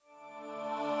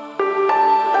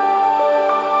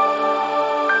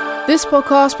This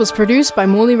podcast was produced by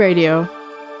Morley Radio.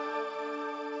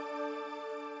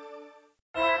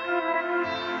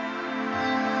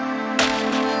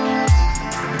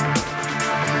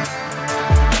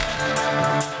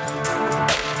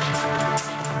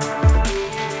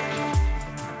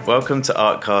 Welcome to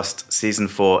Artcast Season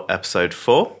 4, Episode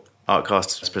 4.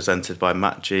 Artcast is presented by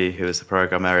Matt G, who is the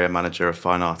Programme Area Manager of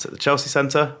Fine Art at the Chelsea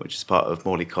Centre, which is part of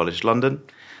Morley College London.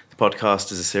 The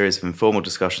podcast is a series of informal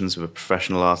discussions with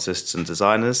professional artists and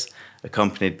designers,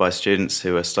 accompanied by students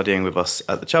who are studying with us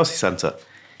at the Chelsea Centre.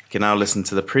 You can now listen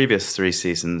to the previous 3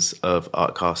 seasons of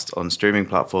Artcast on streaming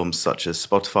platforms such as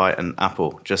Spotify and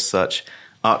Apple. Just search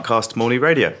Artcast Morley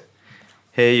Radio.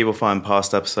 Here you will find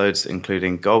past episodes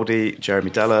including Goldie,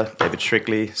 Jeremy Deller, David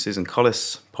Shrigley, Susan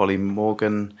Collis, Polly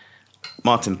Morgan,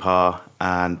 Martin Parr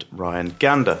and Ryan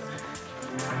Gander.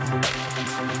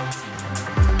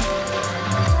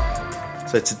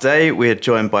 So today we are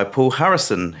joined by Paul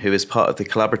Harrison, who is part of the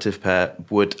collaborative pair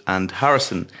Wood and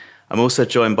Harrison. I'm also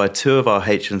joined by 2 of our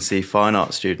H&C fine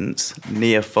art students,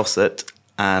 Nia Fawcett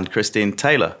and Christine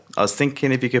Taylor. I was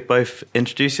thinking if you could both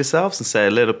introduce yourselves and say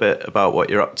a little bit about what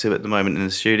you're up to at the moment in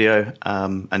the studio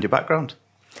and your background.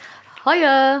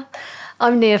 Hiya,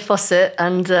 I'm Nia Fawcett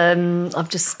and I've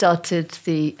just started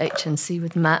the H&C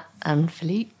with Matt and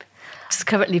Philippe. Just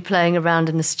currently playing around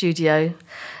in the studio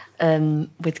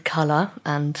with colour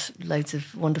and loads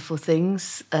of wonderful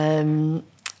things. And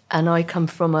I come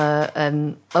from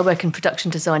I work in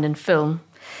production design and film.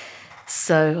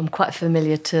 So I'm quite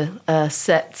familiar to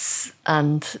sets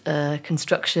and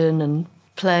construction and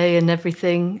play and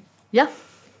everything. Yeah,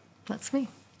 that's me.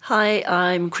 Hi,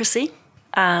 I'm Chrissy,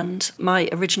 and my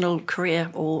original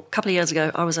career, or a couple of years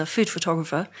ago, I was a food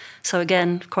photographer. So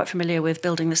again, quite familiar with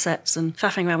building the sets and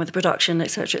faffing around with the production,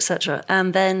 etc., etc.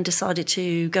 And then decided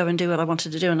to go and do what I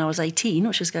wanted to do when I was 18,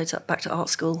 which was go back to art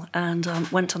school, and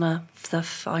went on the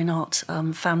fine art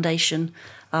foundation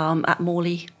at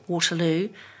Morley, Waterloo.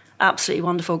 Absolutely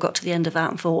wonderful. Got to the end of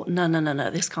that and thought, no,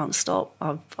 this can't stop.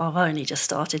 I've only just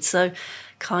started. So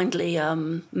kindly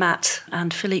Matt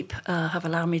and Philippe have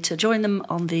allowed me to join them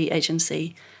on the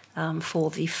H&C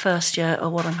for the first year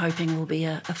of what I'm hoping will be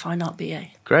a fine art BA.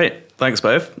 Great. Thanks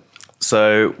both.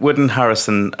 So Wood and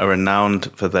Harrison are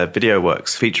renowned for their video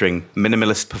works featuring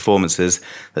minimalist performances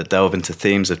that delve into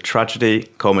themes of tragedy,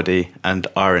 comedy and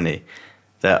irony.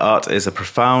 Their art is a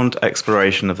profound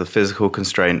exploration of the physical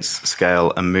constraints,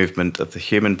 scale and movement of the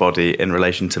human body in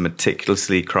relation to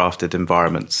meticulously crafted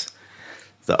environments.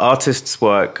 The artist's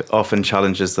work often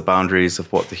challenges the boundaries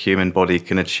of what the human body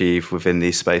can achieve within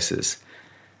these spaces.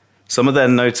 Some of their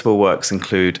notable works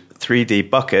include 3D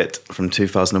Bucket from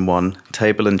 2001,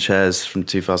 Table and Chairs from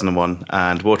 2001,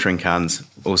 and Watering Cans,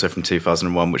 also from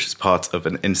 2001, which is part of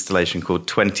an installation called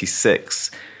 26,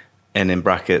 in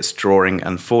brackets, Drawing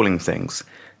and Falling Things.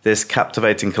 This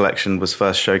captivating collection was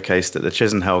first showcased at the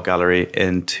Chisenhall Gallery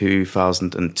in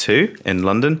 2002 in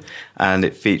London, and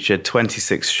it featured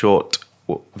 26 short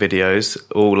videos,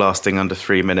 all lasting under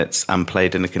 3 minutes and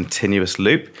played in a continuous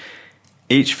loop.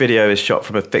 Each video is shot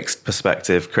from a fixed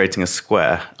perspective, creating a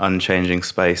square, unchanging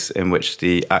space in which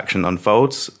the action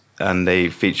unfolds, and they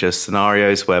feature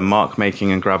scenarios where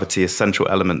mark-making and gravity are central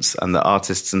elements, and the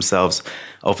artists themselves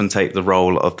often take the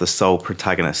role of the sole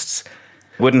protagonists.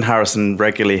 Wood and Harrison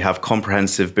regularly have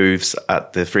comprehensive booths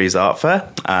at the Frieze Art Fair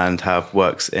and have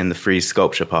works in the Frieze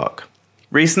Sculpture Park.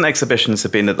 Recent exhibitions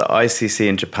have been at the ICC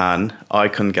in Japan,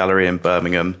 Icon Gallery in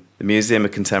Birmingham, the Museum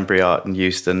of Contemporary Art in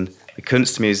Euston, the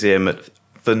Kunstmuseum at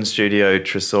Fun Studio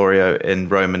Tresorio in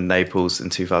Rome and Naples in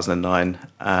 2009,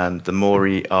 and the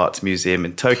Mori Art Museum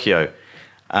in Tokyo,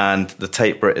 and the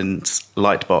Tate Britain's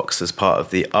Lightbox as part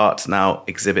of the Art Now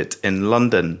exhibit in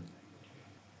London.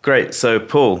 Great. So,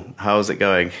 Paul, how's it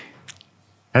going?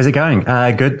 How's it going?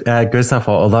 Good stuff.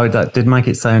 Although that did make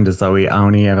it sound as though we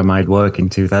only ever made work in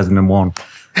 2001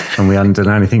 and we hadn't done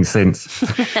anything since.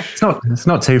 It's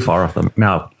not too far off them.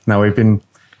 No, we've been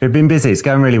busy. It's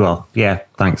going really well. Yeah,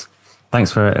 thanks. Thanks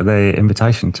for the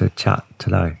invitation to chat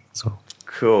today as well.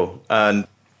 Cool. And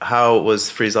how was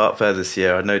Frieze Art Fair this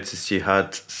year? I noticed you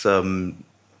had some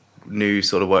new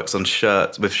sort of works on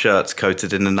shirts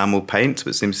coated in enamel paint,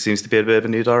 which seems to be a bit of a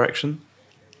new direction.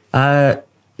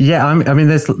 Yeah, I mean,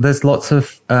 there's lots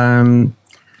of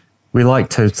we like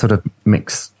to sort of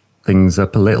mix things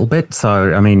up a little bit.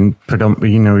 So, I mean,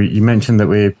 predominantly, you mentioned that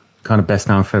we're kind of best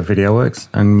known for video works,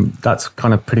 and that's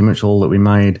kind of pretty much all that we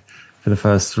made for the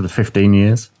first sort of 15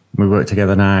 years. We work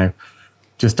together now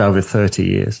just over 30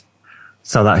 years.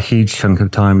 So that huge chunk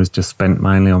of time is just spent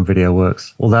mainly on video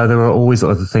works. Although there were always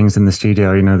other things in the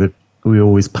studio, that we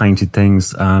always painted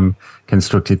things,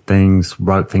 constructed things,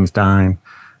 wrote things down,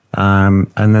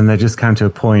 And then they just came to a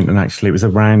point, and actually it was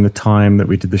around the time that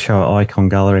we did the show at Icon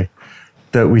Gallery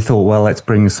that we thought, well, let's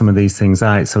bring some of these things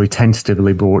out. So we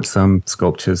tentatively brought some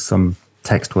sculptures, some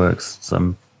text works,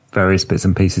 some various bits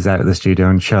and pieces out of the studio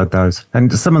and showed those. And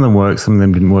some of them worked, some of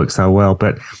them didn't work so well.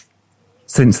 But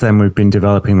since then, we've been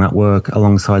developing that work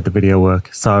alongside the video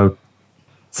work. So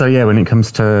yeah, when it comes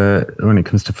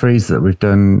to Freeze that we've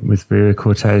done with Vera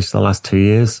Cortege the last 2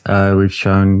 years, we've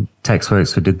shown text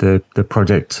works. We did the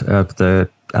project of the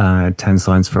 10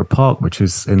 Signs for a Park, which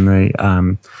is in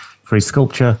the Freeze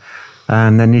sculpture.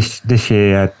 And then this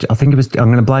year, I think I'm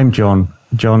going to blame John.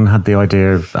 John had the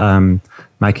idea of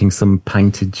making some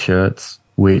painted shirts,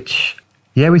 which,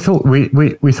 yeah, we thought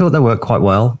they worked quite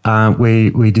well.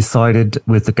 We decided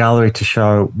with the gallery to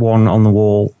show one on the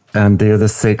wall and the other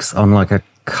 6 on like a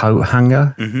coat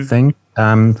hanger thing.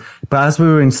 But as we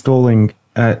were installing,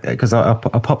 because I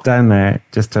popped down there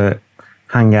just to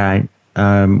hang out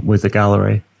with the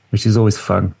gallery, which is always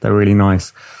fun. They're really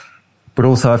nice. But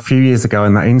also a few years ago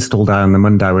in that install day on the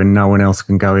Monday when no one else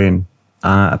can go in,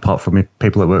 apart from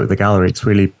people that work with the gallery, it's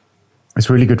really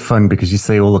good fun because you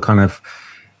see all the kind of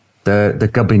the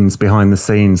gubbins behind the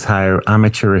scenes, how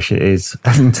amateurish it is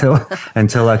until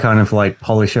they kind of like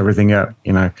polish everything up,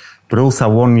 you know. But also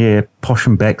one year, Posh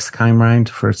and Bex came round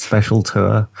for a special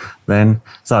tour then.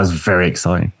 So that was very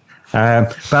exciting.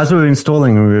 But as we were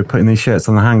installing and we were putting these shirts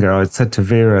on the hanger, I said to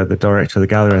Vera, the director of the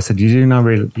gallery, I said,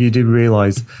 you do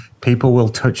realise people will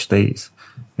touch these?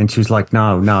 And she was like,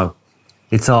 no,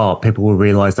 it's art. People will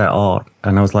realise they're art.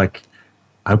 And I was like,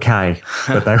 okay,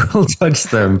 but they will touch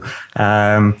them.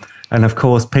 And of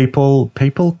course, people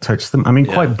touch them. I mean,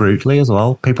 quite brutally as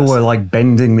well. People were like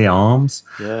bending the arms.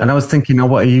 Yeah. And I was thinking, oh,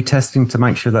 what are you testing to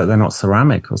make sure that they're not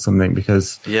ceramic or something?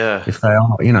 Because if they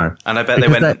are, you know. And I bet they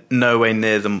went nowhere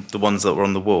near the ones that were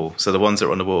on the wall. So the ones that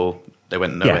were on the wall, they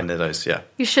went nowhere near those. Yeah.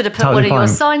 You should have put one of your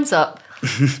signs up.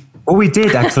 Well, we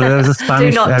did actually. There was a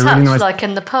Spanish. Do not touch, really nice, like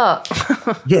in the park.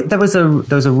 Yeah, there was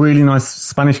a really nice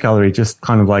Spanish gallery, just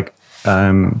kind of like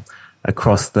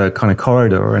across the kind of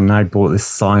corridor, and they brought this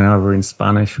sign over in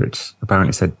Spanish, which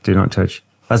apparently said "Do not touch."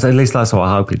 At least that's what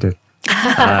I hope it did.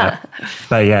 But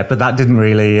that didn't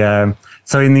really.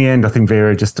 So in the end, I think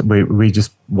Vera she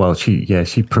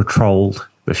patrolled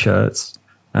the shirts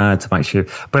to make sure.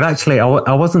 But actually,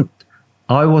 I wasn't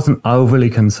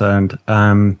overly concerned.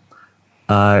 And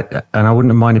I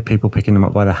wouldn't have minded people picking them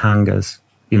up by the hangers,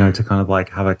 you know, to kind of like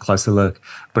have a closer look.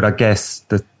 But I guess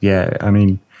that, I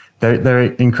mean,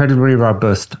 they're incredibly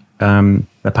robust. They're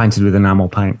painted with enamel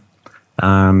paint.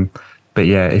 But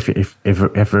yeah, if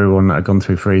everyone that had gone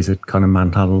through Freeze had kind of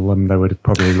manhandled them, they would have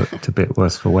probably looked a bit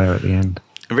worse for wear at the end.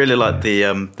 I really like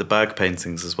the bag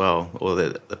paintings as well, or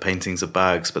the paintings of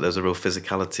bags, but there's a real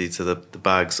physicality to the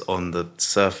bags on the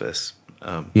surface.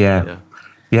 Yeah,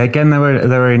 again, they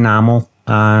were enamel.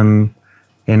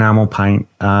 Enamel paint.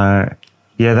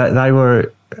 They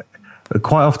were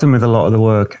quite often with a lot of the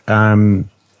work.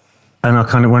 And I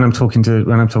kind of when I'm talking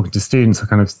to students, I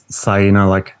kind of say, you know,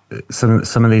 like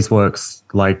some of these works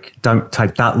like don't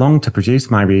take that long to produce.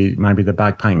 Maybe the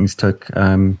bag paintings took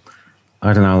I don't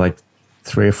know, like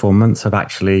 3 or 4 months of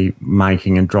actually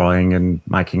making and drying and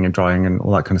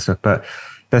all that kind of stuff. But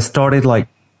they started like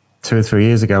 2 or 3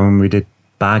 years ago when we did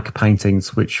bag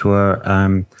paintings, which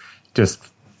were just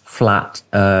flat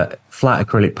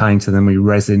acrylic paint, and then we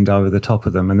resined over the top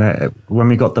of them. And when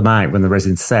we got them out, when the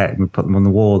resin set, and we put them on the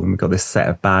wall, and we got this set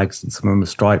of bags, and some of them were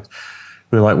striped.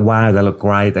 We were like, wow, they look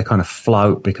great. They kind of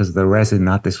float because of the resin.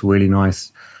 They had this really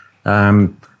nice.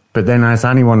 But then, as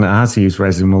anyone that has used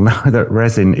resin will know that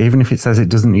resin, even if it says it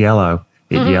doesn't yellow,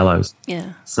 it yellows.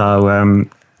 Yeah. So.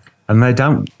 And they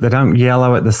don't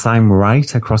yellow at the same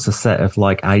rate across a set of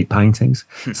like 8 paintings.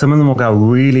 Some of them will go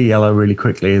really yellow really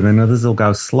quickly, and then others will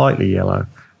go slightly yellow.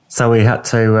 So we had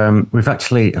to. We've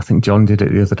actually, I think John did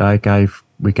it the other day.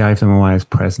 We gave them away as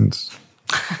presents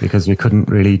because we couldn't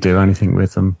really do anything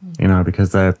with them, you know,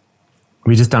 because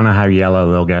we just don't know how yellow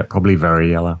they'll get. Probably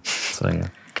very yellow. So yeah,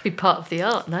 Could be part of the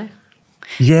art, no?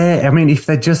 Yeah, I mean, if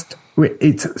they're just,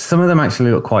 some of them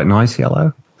actually look quite nice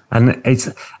yellow. And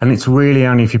it's really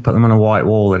only if you put them on a white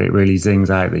wall that it really zings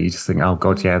out, that you just think, oh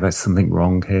God, yeah, there's something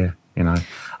wrong here, you know.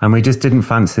 And we just didn't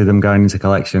fancy them going into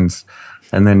collections,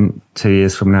 and then 2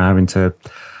 years from now having to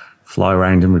fly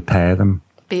around and repair them.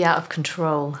 Be out of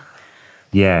control.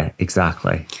 Yeah,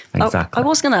 exactly. I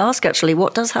was going to ask actually,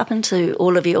 what does happen to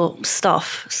all of your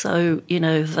stuff? So, you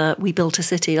know, We Built a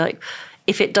City, like,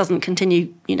 if it doesn't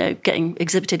continue, you know, getting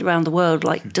exhibited around the world,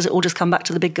 like, does it all just come back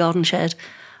to the big garden shed?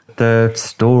 The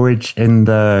storage in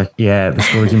the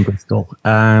storage in Bristol.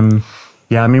 I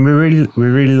mean, we're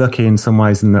really lucky in some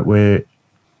ways in that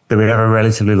that we have a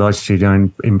relatively large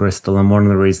studio in Bristol, and one of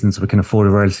the reasons we can afford a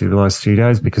relatively large studio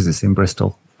is because it's in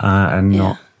Bristol and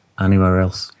not anywhere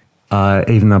else.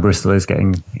 Even though Bristol is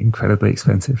getting incredibly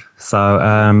expensive, so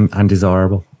and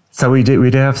desirable. So we do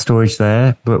have storage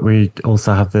there, but we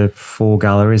also have the 4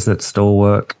 galleries that store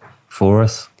work for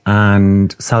us.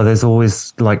 And so there's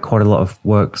always like quite a lot of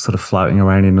work sort of floating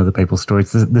around in other people's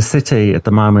storage. The city at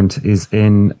the moment is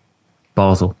in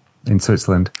Basel, in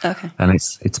Switzerland. Okay. And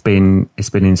it's been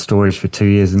in storage for 2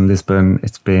 years in Lisbon.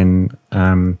 It's been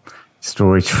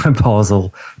storage for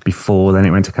Basel before, then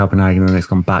it went to Copenhagen, and then it's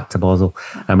gone back to Basel.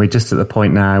 And we're just at the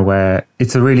point now where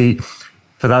it's a really,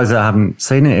 for those that haven't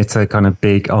seen it, it's a kind of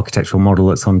big architectural model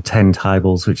that's on 10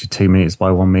 tables, which are 2 meters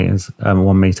by 1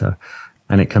 meter.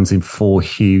 And it comes in 4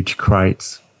 huge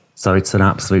crates. So it's an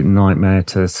absolute nightmare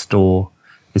to store.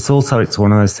 It's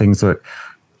one of those things that,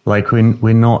 like,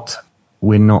 we're not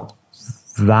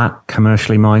that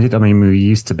commercially minded. I mean, we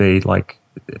used to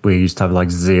have like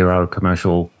zero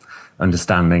commercial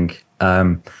understanding.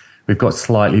 We've got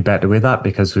slightly better with that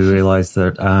because we realised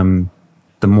that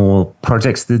the more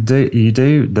projects that you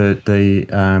do,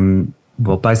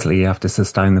 well, basically you have to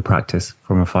sustain the practice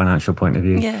from a financial point of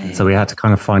view. Yeah. So we had to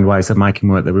kind of find ways of making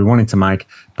work that we wanted to make,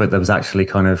 but that was actually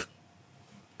kind of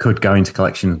could go into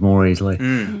collections more easily.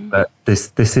 But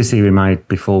this city we made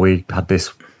before we had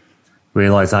this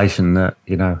realisation that,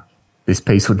 you know, this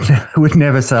piece would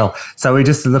never sell. So we're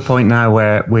just at the point now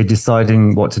where we're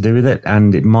deciding what to do with it,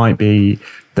 and it might be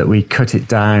that we cut it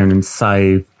down and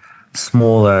save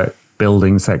smaller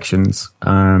building sections,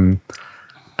 and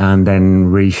then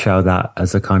re-show that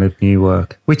as a kind of new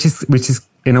work, which is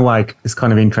in a way is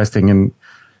kind of interesting. And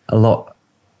a lot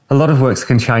of works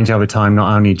can change over time,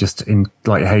 not only just in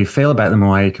like how you feel about them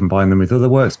or how you combine them with other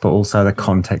works, but also the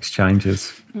context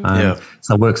changes.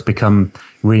 So works become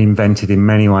reinvented in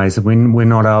many ways. We're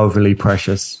not overly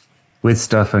precious with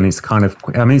stuff, and it's kind of,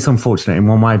 I mean, it's unfortunate in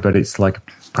one way, but it's like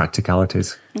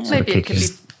practicalities. Maybe it could be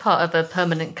part of a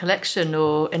permanent collection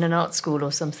or in an art school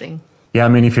or something. Yeah, I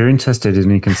mean, if you're interested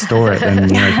and you can store it, then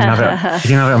you can have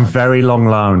it on very long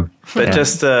loan. But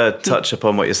just to touch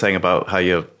upon what you're saying about how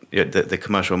the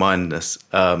commercial mindedness,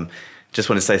 just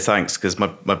want to say thanks, because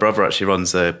my brother actually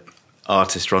runs a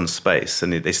artist-run space,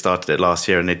 and they started it last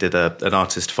year, and they did an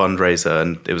artist fundraiser,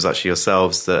 and it was actually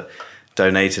yourselves that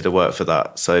donated a work for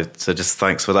that. So just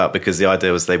thanks for that, because the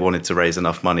idea was they wanted to raise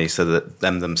enough money so that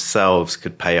them themselves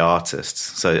could pay artists.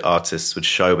 So artists would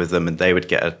show with them and they would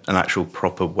get an actual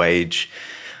proper wage.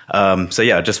 So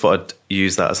yeah, I just thought I'd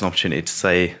use that as an opportunity to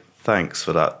say thanks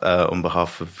for that on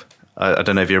behalf of, I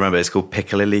don't know if you remember, it's called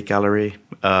Piccadilly Gallery.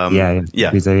 Yeah.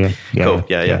 Cool.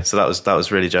 Yeah. So that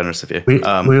was really generous of you.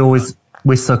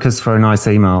 We're suckers for a nice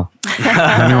email.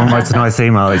 Anyone writes a nice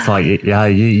email, it's like,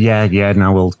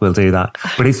 no, we'll do that.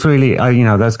 But it's really,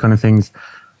 those kind of things.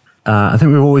 I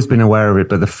think we've always been aware of it,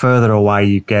 but the further away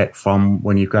you get from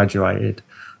when you graduated,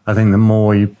 I think the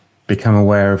more you become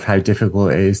aware of how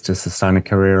difficult it is to sustain a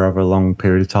career over a long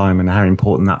period of time, and how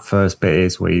important that first bit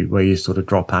is where you sort of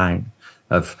drop out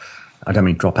of, I don't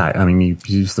mean drop out, I mean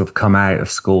you sort of come out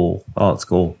of school, art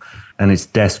school, and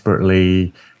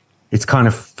it's kind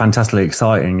of fantastically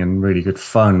exciting and really good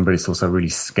fun, but it's also really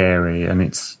scary. And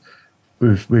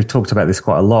we've talked about this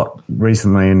quite a lot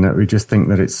recently, in that we just think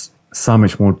that it's so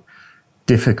much more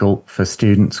difficult for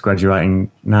students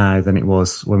graduating now than it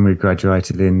was when we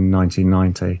graduated in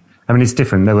 1990. I mean, it's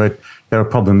different. There were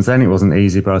problems then. It wasn't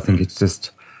easy, but I think it's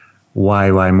just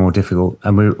way, way more difficult.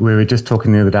 And we were just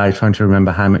talking the other day, trying to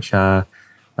remember how much our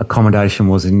accommodation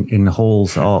was in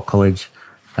Hall's Art College.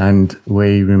 And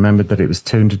we remembered that it was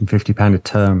 £250 a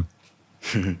term.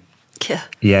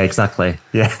 Yeah, exactly.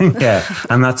 Yeah.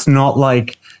 And that's not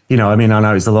like, I mean, I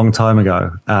know it's a long time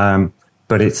ago,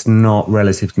 but it's not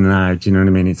relative to now. Do you know what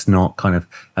I mean? It's not kind of,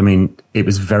 I mean, it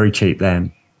was very cheap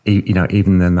then.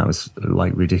 Even then that was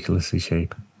like ridiculously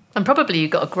cheap. And probably you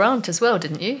got a grant as well,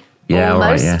 didn't you? Yeah,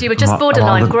 almost. Right, yeah. You were just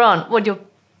borderline grant. Well,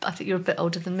 I think you're a bit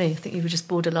older than me. I think you were just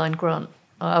borderline grant.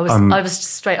 I was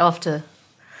straight after.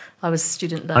 I was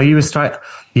student loan. Oh, you were straight?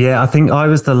 Yeah, I think I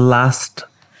was the last.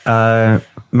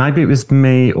 Maybe it was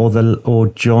me or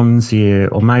John's year,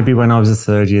 or maybe when I was a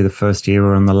third year, the first year,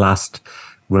 or on the last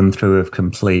run through of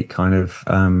complete kind of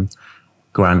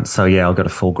grant. So yeah, I got a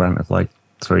full grant of like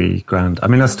 £3,000. I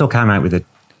mean, I still came out with a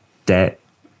debt,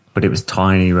 but it was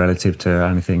tiny relative to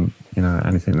anything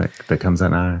that comes out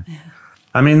now. Yeah.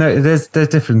 I mean, there's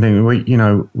different things.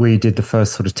 We did the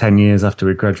first sort of 10 years after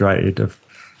we graduated of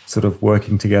sort of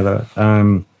working together,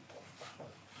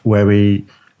 where we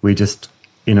just,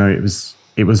 it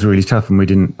was really tough, and we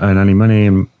didn't earn any money.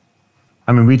 And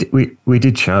I mean, we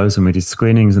did shows and we did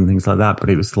screenings and things like that, but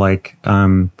it was like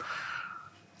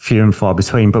few and far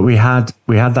between. But we had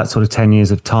that sort of 10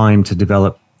 years of time to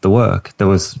develop the work. There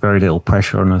was very little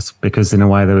pressure on us because in a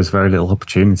way there was very little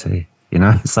opportunity, you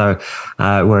know. So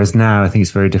whereas now I think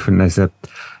it's very different. There's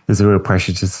a real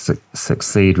pressure to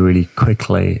succeed really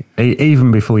quickly,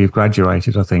 even before you've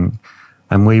graduated, I think.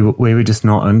 And we were just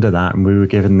not under that, and we were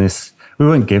given this. We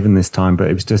weren't given this time, but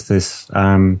it was just this.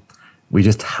 We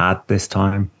just had this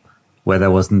time where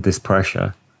there wasn't this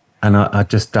pressure, and I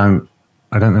just don't.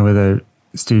 I don't know whether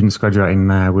students graduating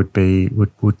now would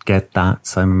get that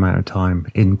same amount of time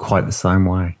in quite the same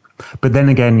way. But then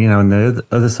again, you know, on the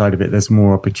other side of it, there's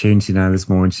more opportunity now. There's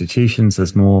more institutions.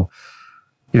 There's more.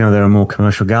 You know, there are more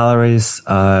commercial galleries.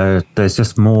 There's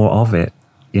just more of it.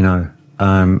 You know,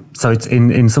 so it's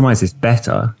in some ways it's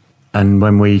better. And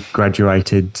when we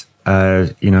graduated,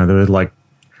 you know, there were like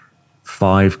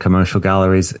 5 commercial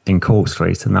galleries in Cork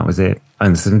Street, and that was it.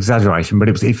 And it's an exaggeration, but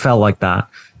it felt like that.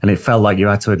 And it felt like you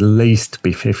had to at least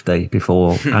be 50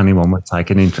 before anyone would take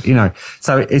an interest, you know.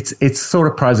 So it's sort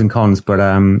of pros and cons, but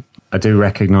I do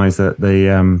recognise that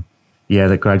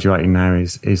that graduating now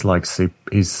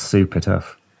is super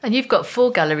tough. And you've got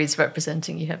 4 galleries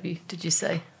representing you, have you? Did you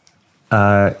say?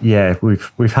 Yeah,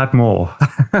 we've had more.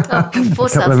 4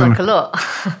 sounds like a lot.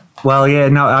 Well, yeah,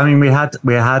 no, I mean we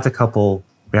had a couple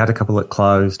that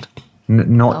closed,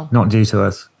 not due to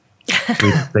us.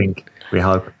 We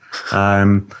hope,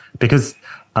 because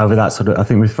over that sort of, I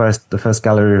think the first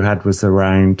gallery we had was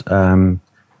around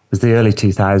was the early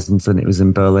 2000s, and it was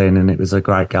in Berlin, and it was a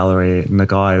great gallery, and the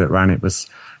guy that ran it was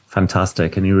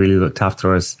fantastic, and he really looked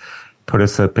after us, put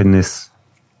us up in this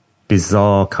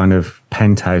bizarre kind of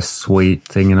penthouse suite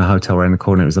thing in a hotel around the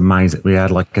corner. It was amazing. We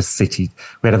had like we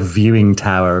had a viewing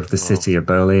tower of the city of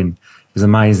Berlin. It was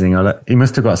amazing. He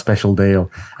must have got a special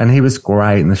deal. And he was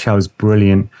great, and the show was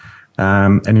brilliant.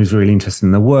 And he was really interested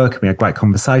in the work. We had great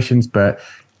conversations, but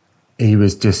he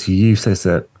was just useless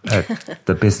at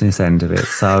the business end of it.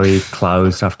 So he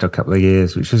closed after a couple of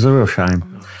years, which was a real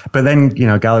shame. But then, you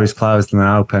know, galleries closed and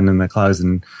they're open and they're closed,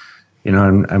 and you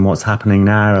know, and what's happening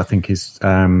now, I think is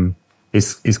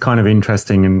kind of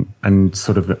interesting and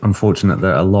sort of unfortunate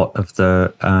that a lot of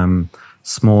the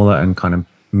smaller and kind of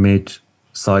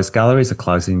mid-sized galleries are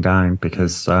closing down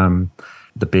because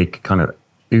the big kind of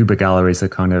Uber galleries are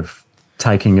kind of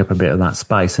taking up a bit of that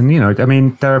space. And, you know, I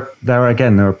mean, there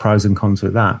are pros and cons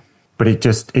with that, but it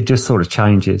just sort of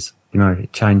changes, you know,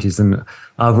 it changes. And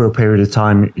over a period of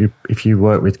time, if you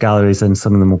work with galleries, then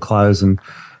some of them will close, and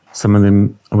some of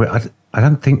them, I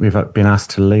don't think we've been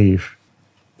asked to leave.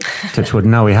 Touchwood,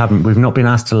 no, we haven't. We've not been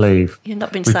asked to leave. You've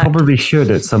not been we sacked. Probably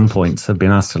should at some points have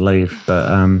been asked to leave,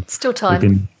 but still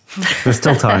time. There's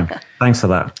still time. Thanks for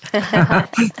that.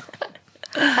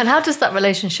 And how does that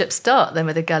relationship start then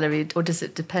with a gallery, or does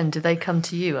it depend? Do they come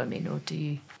to you? I mean, or do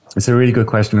you? It's a really good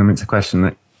question. I mean, it's a question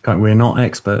that we're not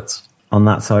experts on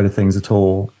that side of things at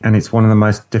all, and it's one of the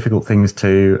most difficult things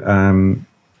to.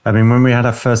 I mean, when we had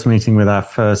our first meeting with our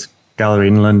first gallery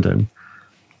in London,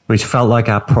 which felt like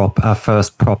our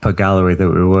first proper gallery that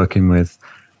we were working with,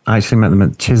 I actually met them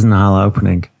at Chisenhall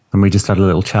opening, and we just had a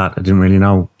little chat. I didn't really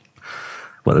know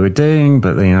what they were doing,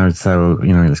 but you know, so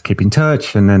you know, let's keep in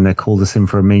touch. And then they called us in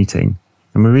for a meeting,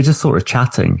 and we were just sort of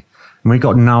chatting, and we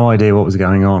got no idea what was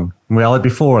going on. And we had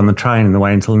before on the train on the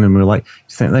way into London, we were like, "Do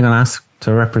you think they're going to ask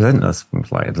to represent us?" I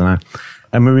was like, "I don't know."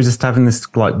 And we were just having this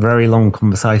like very long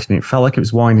conversation. It felt like it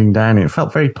was winding down. It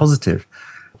felt very positive.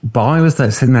 But I was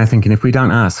sitting there thinking, if we don't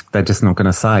ask, they're just not going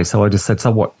to say. So I just said, so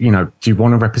what, you know, do you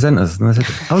want to represent us? And they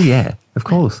said, oh yeah, of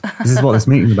course. This is what this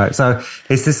meeting's about. So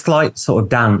it's this slight sort of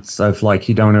dance of like,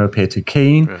 you don't want to appear too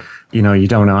keen. Right. You know, you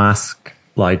don't want to ask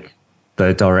like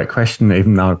the direct question,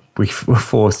 even though we were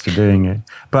forced to doing it.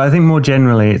 But I think more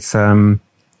generally, it's,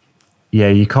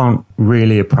 you can't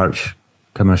really approach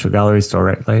commercial galleries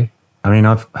directly. I mean,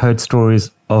 I've heard stories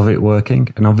of it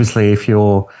working. And obviously if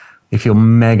you're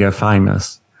mega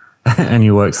famous, and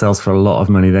your work sells for a lot of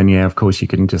money, then yeah, of course you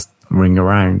can just ring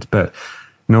around. But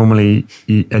normally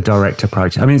a direct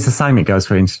approach, I mean, it's the same, it goes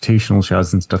for institutional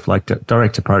shows and stuff like that.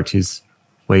 Direct approaches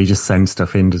where you just send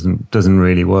stuff in doesn't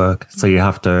really work. So you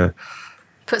have to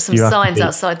put some signs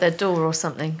outside their door or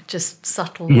something, just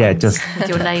subtle. Yeah, ones just with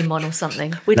your name on or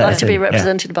something. We'd like to be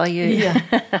represented by you.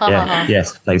 Yeah.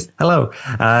 Yes, please. Hello.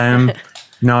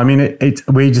 No, I mean,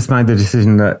 we just made the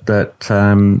decision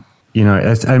that you know,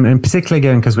 and particularly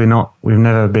again, because we've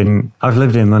never been, I've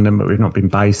lived in London, but we've not been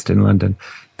based in London,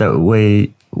 that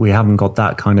we haven't got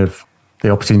that kind of the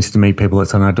opportunity to meet people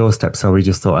that's on our doorstep. So we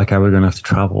just thought, okay, we're going to have to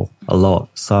travel a lot.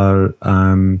 So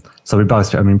we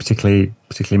both, I mean, particularly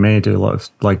particularly me, do a lot of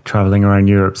like traveling around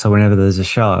Europe. So whenever there's a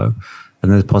show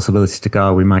and there's a possibility to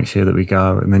go, we make sure that we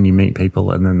go, and then you meet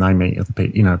people and then they meet other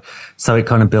people, you know. So it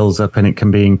kind of builds up, and it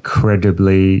can be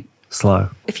incredibly slow.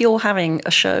 If you're having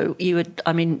a show, you would,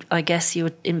 I mean, I guess you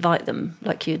would invite them,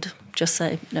 like you'd just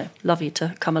say, love you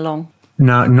to come along.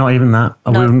 No, not even that.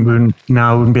 No. We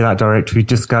wouldn't be that direct. We'd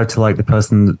just go to like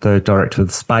the director of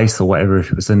the space or whatever.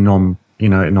 If it was a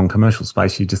non-commercial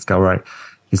space, you just go, right,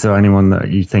 is there anyone that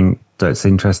you think that's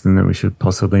interesting that we should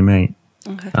possibly meet?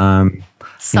 Okay.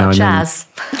 Such as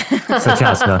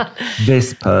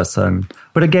this person.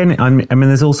 But again, I mean,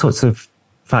 there's all sorts of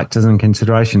factors and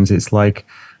considerations. It's like,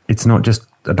 it's not just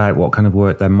about what kind of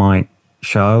work they might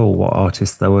show or what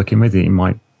artists they're working with that you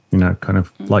might, kind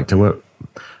of like to work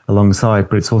alongside,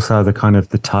 but it's also the kind of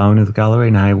the tone of the gallery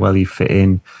and how well you fit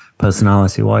in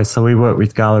personality-wise. So we work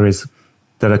with galleries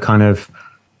that are kind of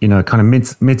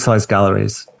mid-sized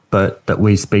galleries, but that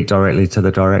we speak directly to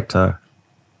the director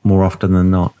more often than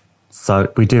not.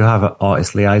 So we do have an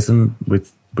artist liaison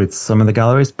with some of the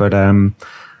galleries, but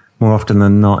more often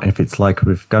than not, if it's like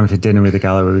we're going for dinner with a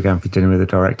gallery, we're going for dinner with a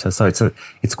director. So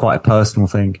it's quite a personal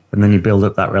thing, and then you build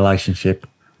up that relationship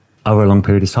over a long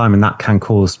period of time, and that can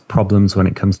cause problems when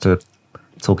it comes to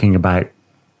talking about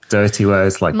dirty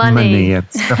words like money and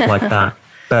stuff like that.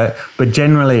 But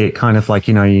generally, it kind of like,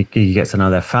 you get to know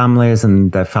their families,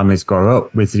 and their families grow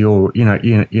up with your,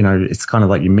 it's kind of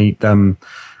like you meet them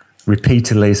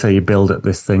repeatedly, so you build up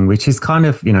this thing, which is kind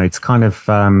of, it's kind of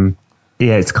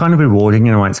rewarding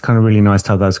in a way. It's kind of really nice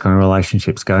to have those kind of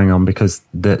relationships going on, because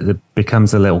there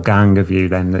becomes a little gang of you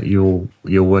then that you're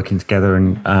working together,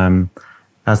 and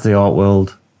as the art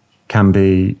world can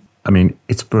be, I mean,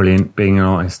 it's brilliant being an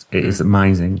artist. It is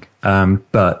amazing.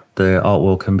 But the art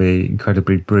world can be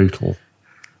incredibly brutal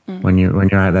when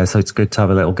you're out there. So it's good to have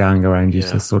a little gang around you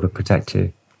to sort of protect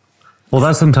you.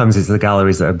 Although sometimes it's the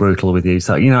galleries that are brutal with you.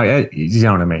 So, you know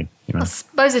what I mean? I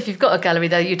suppose if you've got a gallery,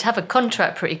 though, you'd have a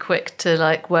contract pretty quick to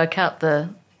like work out the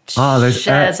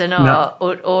shares in art.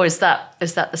 Or is that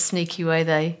the sneaky way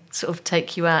they sort of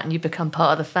take you out and you become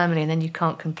part of the family and then you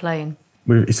can't complain?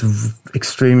 It's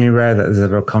extremely rare that there's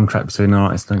ever a contract between an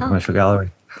artist and a commercial gallery.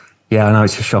 Yeah, I know,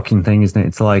 it's a shocking thing, isn't it?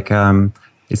 It's like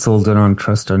it's all done on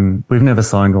trust, and we've never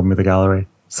signed one with a gallery.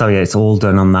 So yeah, it's all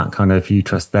done on that kind of, you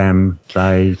trust them,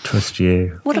 they trust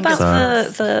you. What about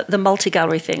the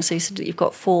multi-gallery thing? So you said that you've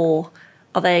got 4.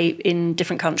 Are they in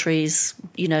different countries?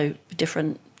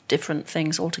 Different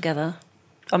things altogether.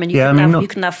 I mean, you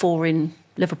can have 4 in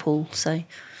Liverpool, say.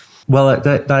 Well,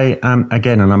 they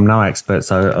again, and I'm no expert,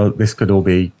 so this could all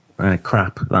be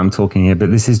crap that I'm talking here,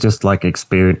 but this is just like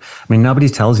experience. I mean, nobody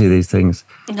tells you these things.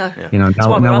 No, no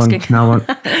one.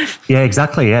 Yeah,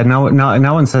 exactly. Yeah, no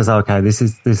one says, okay, this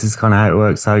is kind of how it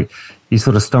works. So you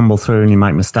sort of stumble through and you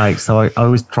make mistakes. So I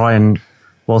always try and,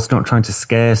 whilst not trying to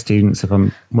scare students if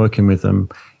I'm working with them,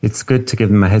 it's good to give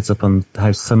them a heads up on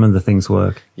how some of the things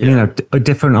work. Yeah.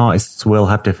 Different artists will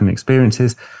have different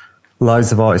experiences.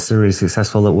 Loads of artists are really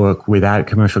successful that work without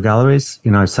commercial galleries,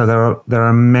 so there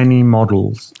are many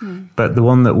models, but the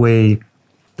one that we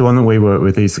work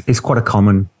with is quite a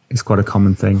common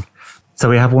thing. So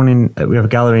we have a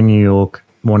gallery in New York,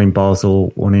 one in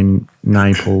Basel, one in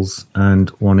Naples,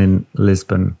 and one in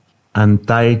Lisbon, and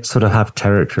they sort of have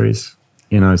territories,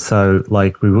 so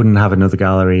like we wouldn't have another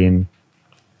gallery in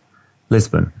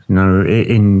Lisbon,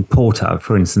 in Porto,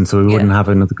 for instance, or we wouldn't have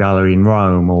another gallery in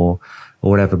Rome or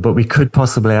whatever, but we could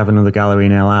possibly have another gallery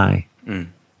in LA.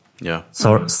 Yeah.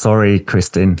 Sorry,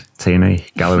 Kristen Tini,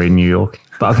 gallery in New York,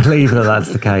 but I believe that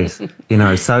that's the case.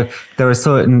 So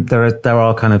there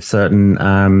are kind of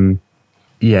certain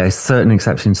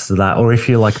exceptions to that. Or if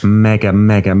you're like mega,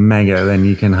 then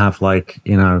you can have like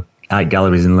 8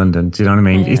 galleries in London. Do you know what I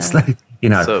mean? Yeah. It's like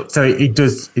so it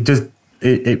does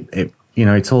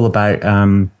it's all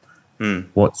about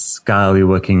what scale you're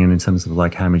working in terms of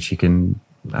like how much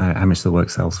the work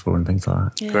sells for and things like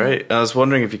that. Yeah. Great. I was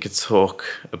wondering if you could talk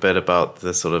a bit about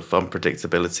the sort of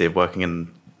unpredictability of working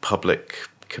in public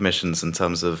commissions in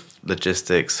terms of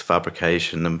logistics,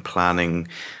 fabrication and planning.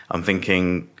 I'm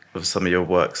thinking of some of your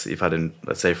works that you've had in,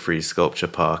 let's say, Free Sculpture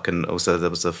Park, and also there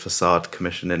was a facade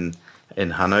commission in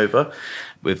Hanover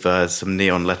with some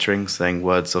neon lettering saying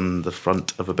words on the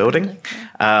front of a building.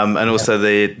 And also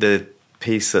the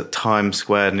piece at Times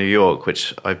Square, New York,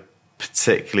 which I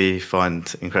particularly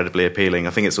find incredibly appealing.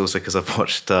 I think it's also because I've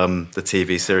watched the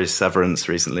TV series Severance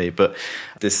recently, but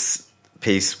this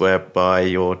piece whereby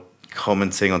you're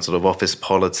commenting on sort of office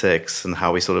politics and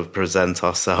how we sort of present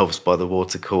ourselves by the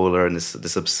water cooler, and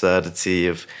this absurdity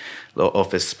of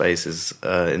office spaces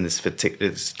in this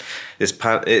particular.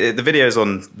 The video's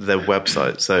on their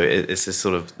website, so it's this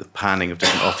sort of the panning of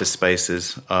different office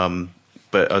spaces.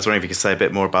 But I was wondering if you could say a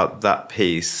bit more about that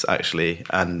piece, actually,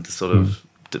 and sort of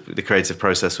the creative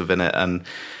process within it, and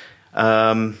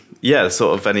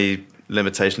sort of any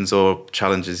limitations or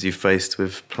challenges you faced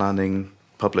with planning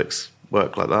public's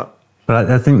work like that. But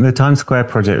I think the Times Square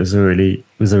project was a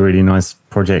really nice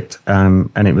project, and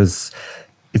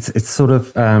it's sort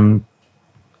of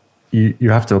you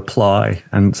have to apply,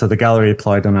 and so the gallery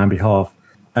applied on our behalf,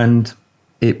 and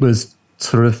it was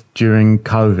sort of during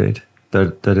COVID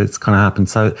that it's kind of happened.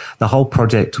 So the whole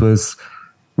project was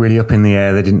really up in the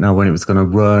air. They didn't know when it was going to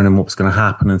run and what was going to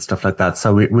happen and stuff like that.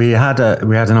 So we had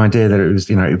an idea that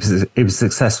it was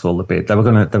successful a bit. They were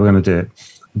going to do it,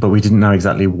 but we didn't know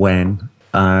exactly when.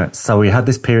 So we had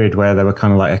this period where they were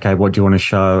kind of like, okay, what do you want to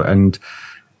show? And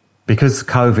because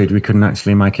COVID, we couldn't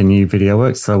actually make a new video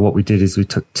work. So what we did is we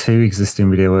took 2 existing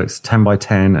video works, 10 by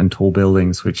 10 and Tall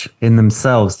Buildings, which in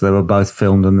themselves, they were both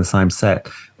filmed on the same set.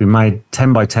 We made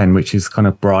 10 by 10, which is kind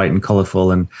of bright and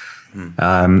colourful, and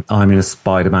I'm in a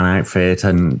Spider-Man outfit,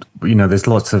 and there's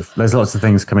lots of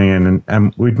things coming in,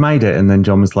 and we'd made it, and then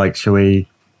John was like, should we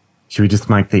just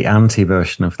make the anti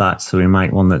version of that? So we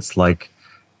make one that's like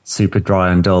super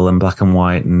dry and dull and black and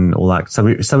white and all that. So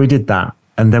we did that.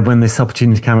 And then when this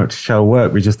opportunity came up to show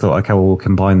work, we just thought, okay, well, we'll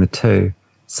combine the two.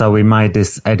 So we made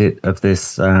this edit of this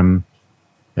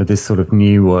sort of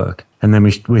new work, and then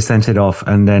we sent it off,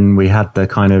 and then we had the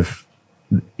kind of,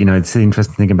 it's the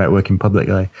interesting thing about working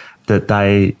publicly, that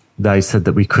they said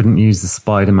that we couldn't use the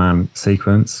Spider-Man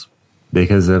sequence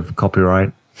because of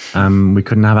copyright. We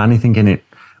couldn't have anything in it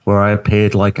where I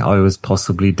appeared like I was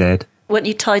possibly dead. Weren't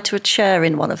you tied to a chair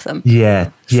in one of them?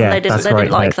 Yeah, so they that's didn't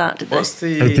right. like that, did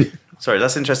they? Sorry,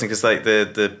 that's interesting, because like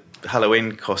the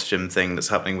Halloween costume thing that's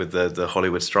happening with the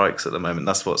Hollywood strikes at the moment,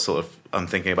 that's what sort of I'm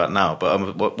thinking about now.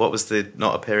 But what was the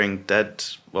not appearing dead?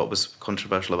 What was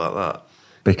controversial about that?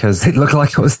 Because it looked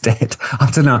like I was dead. I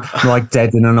don't know, like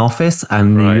dead in an office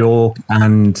and New York,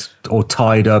 or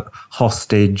tied up,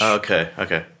 hostage. Oh, okay.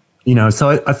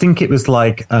 So I think it was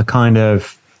like a kind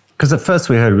of, because at first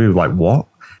we were like, what?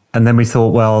 And then we thought,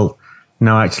 well,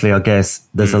 no, actually, I guess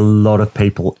there's a lot of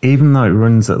people, even though it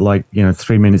runs at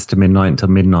 3 minutes to midnight until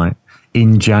midnight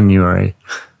in January,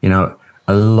 a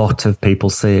lot of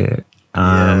people see it.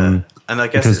 And I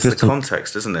guess it's the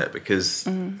context, isn't it? Because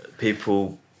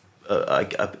people,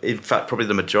 in fact, probably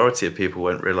the majority of people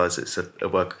won't realise it's a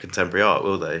work of contemporary art,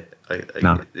 will they?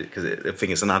 No. Because I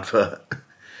think it's an advert.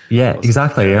 Yeah,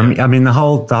 exactly. I mean,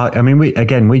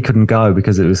 we couldn't go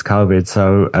because it was COVID.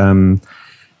 So,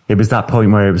 it was that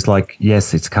point where it was like,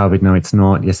 yes, it's COVID. No, it's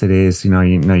not. Yes, it is. You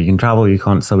can travel, you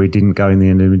can't. So we didn't go in the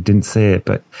end and we didn't see it.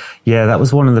 But yeah, that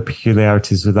was one of the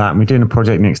peculiarities with that. And we're doing a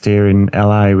project next year in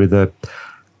LA with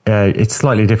it's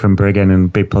slightly different, but again, in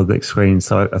big public screens.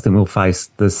 So I think we'll face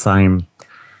the same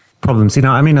problems.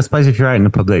 I suppose if you're out in the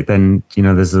public, then,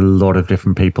 there's a lot of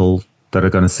different people that are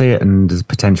going to see it, and there's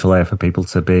potential there for people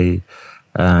to be,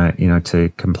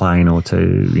 to complain or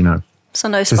to, So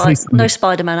no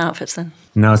Spider-Man outfits then?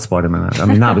 No Spider-Man outfits. I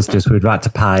mean, that was just, we'd had to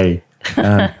pay.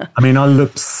 There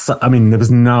was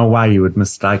no way you would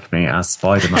mistake me as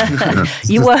Spider-Man.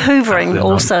 You were hoovering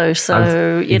also,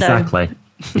 so, Exactly.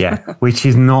 Yeah, which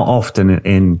is not often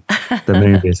in the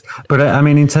movies. But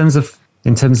in terms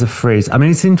of Freeze,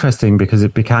 it's interesting because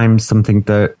it became something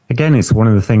that, again, it's one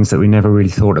of the things that we never really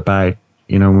thought about.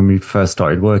 When we first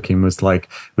started working, was like,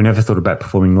 we never thought about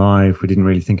performing live. We didn't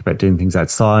really think about doing things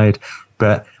outside.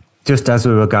 But just as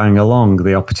we were going along,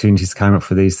 the opportunities came up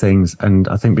for these things. And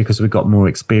I think because we got more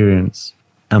experience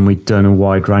and we'd done a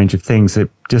wide range of things,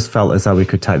 it just felt as though we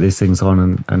could take these things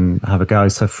on and have a go.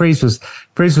 So Freeze was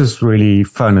really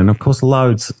fun. And of course,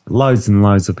 loads and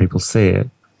loads of people see it.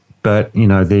 But,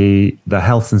 the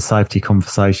health and safety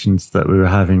conversations that we were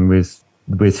having with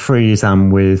Freeze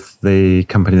and with the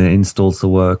company that installs the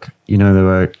work,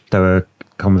 there were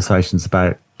conversations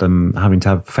about them having to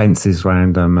have fences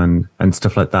around them and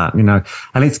stuff like that,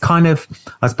 and it's kind of,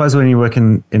 I suppose when you work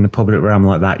in the public realm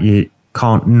like that, you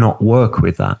can't not work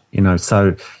with that,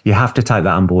 so you have to take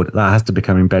that on board. That has to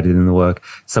become embedded in the work.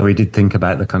 So we did think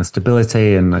about the kind of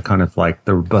stability and the kind of like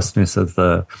the robustness of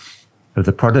the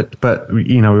product, but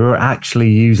we were actually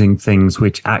using things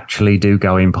which actually do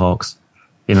go in parks.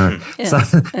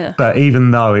 But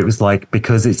even though it was like,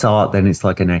 because it's art, then it's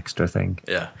like an extra thing.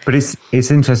 Yeah. But it's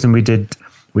interesting. We did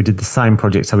the same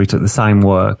project. So we took the same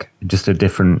work, just a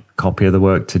different copy of the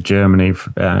work, to Germany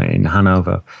in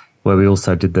Hanover where we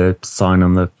also did the sign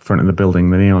on the front of the building,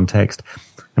 the neon text.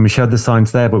 And we showed the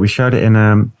signs there, but we showed it in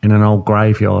an old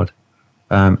graveyard,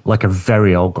 like a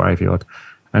very old graveyard.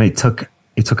 And it took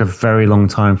a very long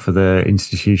time for the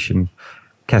institution,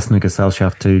 Kessner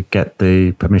Gesellschaft, to get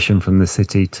the permission from the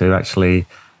city to actually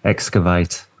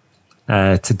excavate,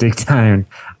 to dig down,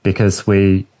 because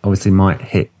we obviously might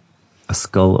hit a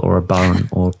skull or a bone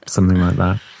or something like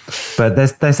that. But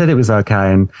they said it was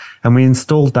okay, and we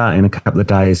installed that in a couple of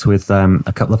days with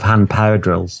a couple of hand power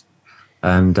drills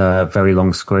and very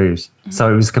long screws. Mm-hmm.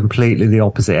 So it was completely the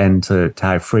opposite end to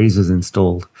how Freeze was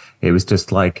installed. It was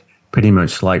just like pretty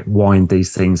much like wind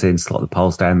these things in, slot the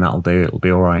poles down, that'll do, it'll be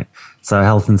all right. So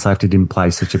health and safety didn't play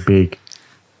such a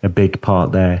big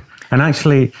part there. And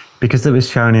actually, because it was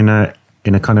shown in a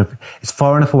kind of, it's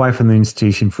far enough away from the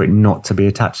institution for it not to be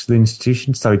attached to the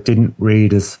institution, so it didn't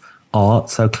read as art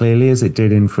so clearly as it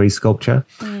did in free sculpture.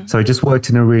 So it just worked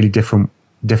in a really different,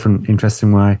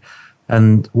 interesting way.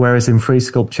 And whereas in free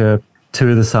sculpture, 2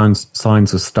 of the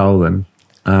signs were stolen.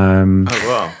 Oh,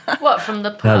 wow. What, from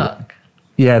the park?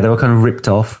 Yeah, they were kind of ripped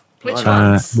off. Which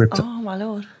ones? Oh, my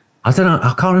Lord. I don't know.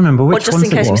 I can't remember which ones it was.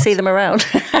 Just in case we see them around.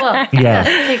 Well,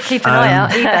 yeah. Keep an eye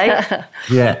out, eBay.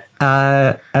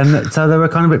 Yeah. And so they were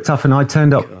kind of ripped off, and I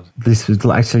turned up, this was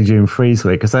actually during Freeze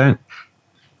Week, because I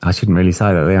shouldn't really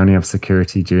say that, they only have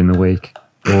security during the week.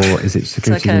 Or is it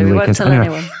security during the weekend?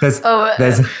 Anyway, there's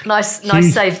nice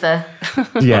huge, save there.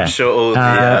 Yeah. I'm sure all the,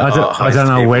 I don't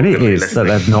know when it is that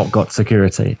they've not got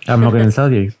security. I'm not going to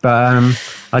tell you. But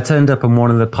I turned up, and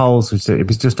one of the poles was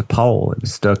just a pole. It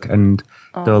was stuck, and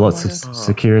there were lots of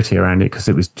security around it because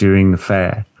it was during the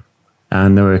fair.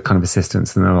 And there were kind of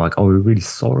assistants, and they were like, "Oh, we're really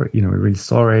sorry. We're really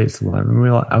sorry." So like,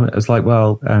 I was like,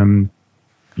 "Well,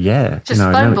 yeah." Just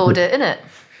phoneboard it, innit?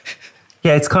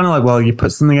 Yeah, it's kind of like, well, you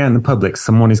put something out in the public,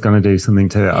 someone is going to do something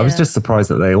to it. Yeah. I was just surprised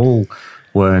that they all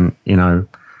weren't,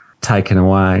 taken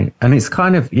away. And it's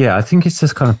kind of, I think it's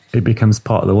just kind of, it becomes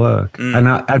part of the work.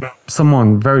 And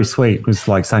someone very sweet was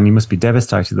like saying, you must be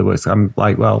devastated the work. So I'm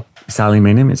like, well, it's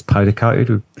aluminium, it's powder coated,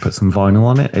 we put some vinyl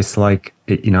on it. It's like,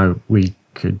 we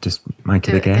could just make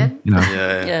it again.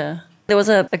 Yeah. There was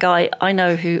a guy I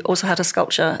know who also had a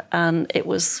sculpture, and it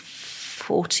was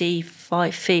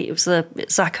 45 feet. It was the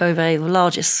Zach Ove, the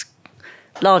largest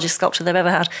sculpture they've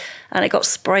ever had, and it got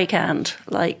spray canned.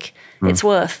 Like it's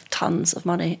worth tons of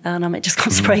money, and it just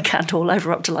got spray canned all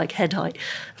over up to like head height.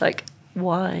 Like,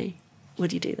 why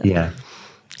would you do that? Yeah,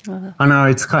 I know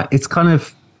it's kind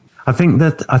of. I think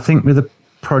with the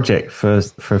project for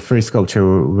free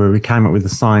sculpture, where we came up with the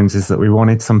signs, is that we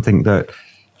wanted something that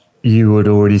you would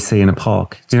already see in a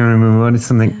park. Do you know what I mean? We wanted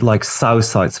something like so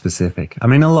site specific. I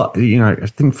mean, a lot, I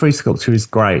think free sculpture is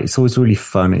great. It's always really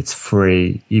fun. It's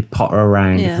free. You potter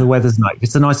around. If the weather's nice, if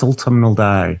it's a nice autumnal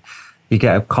day, you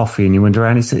get a coffee and you wander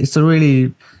around. It's a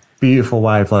really beautiful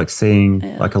way of like seeing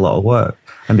like a lot of work.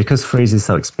 And because freeze is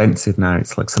so expensive now,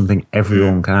 it's like something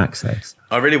everyone can access.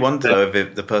 I really wonder though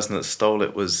if the person that stole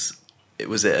it was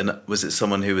it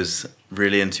someone who was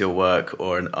really into your work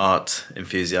or an art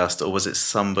enthusiast, or was it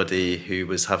somebody who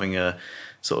was having a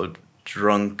sort of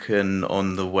drunken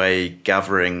on the way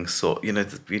gathering sort?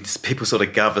 People sort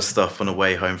of gather stuff on the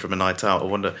way home from a night out. I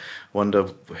wonder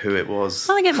who it was.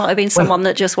 I think it might have been someone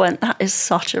that just went, that is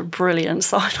such a brilliant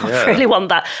sign. I really want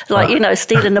that. Like,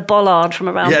 stealing a bollard from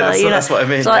around there. That's what I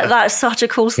mean. It's like, that's such a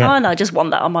cool sign. I just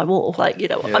want that on my wall. Like,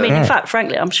 I mean, in fact,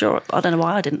 frankly, I'm sure, I don't know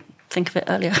why I didn't think of it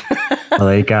earlier. Well,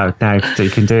 there you go. Now you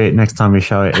can do it next time we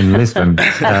show it in Lisbon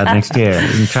next year. You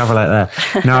can travel out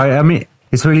there. No, I mean,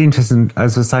 it's really interesting,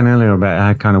 as I was saying earlier, about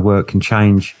how kind of work can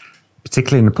change,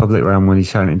 particularly in the public realm when you're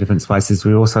showing it in different spaces.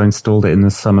 We also installed it in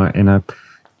the summer in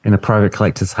a private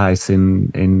collector's house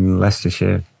in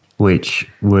Leicestershire, which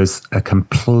was a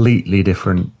completely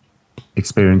different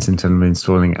experience in terms of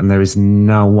installing. And there is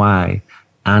no way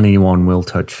anyone will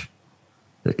touch.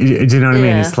 Do you know what I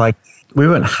mean? It's like, we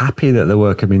weren't happy that the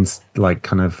work had been like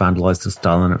kind of vandalized or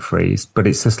stolen at Freeze, but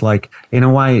it's just like, in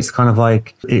a way, it's kind of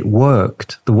like it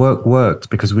worked. The work worked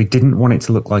because we didn't want it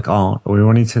to look like art, or we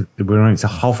wanted to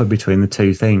hover between the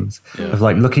two things of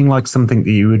like looking like something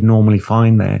that you would normally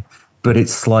find there, but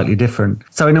it's slightly different.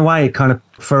 So in a way, it kind of,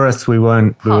 for us, we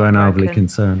weren't overly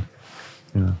concerned.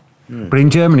 But in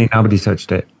Germany, nobody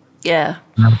touched it. Yeah,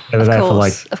 they were there for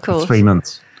like 3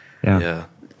 months. Yeah.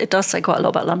 It does say quite a lot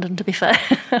about London, to be fair.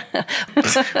 Well,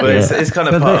 it's kind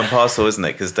of part and parcel, isn't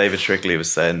it? Because David Shrigley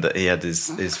was saying that he had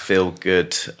his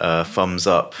feel-good thumbs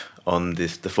up on the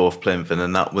fourth plinth, and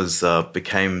then that was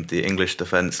became the English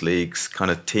Defence League's kind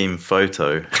of team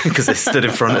photo because they stood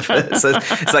in front of it. So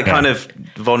it's that kind of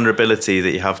vulnerability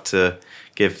that you have to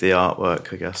give the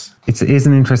artwork, I guess. It is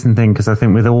an interesting thing because I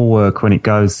think with all work, when it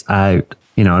goes out,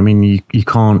 you know, I mean, you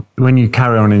can't, when you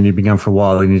carry on and you've been going for a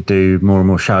while and you do more and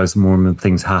more shows, more and more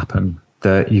things happen,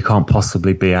 that you can't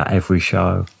possibly be at every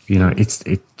show. You know, it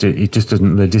just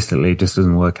doesn't, logistically, it just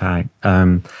doesn't work out.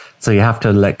 So you have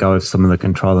to let go of some of the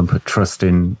control and put trust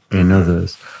in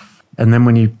others. And then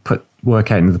when you put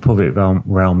work out into the public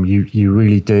realm, you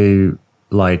really do,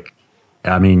 like,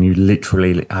 I mean, you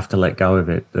literally have to let go of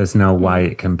it. There's no way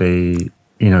it can be,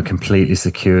 you know, completely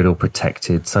secured or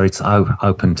protected. So it's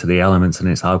open to the elements, and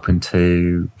it's open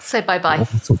to... Say bye-bye.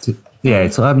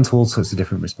 It's open to all sorts of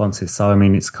different responses. So, I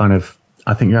mean, it's kind of,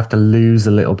 I think you have to lose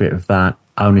a little bit of that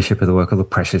ownership of the work or the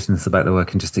preciousness about the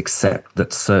work and just accept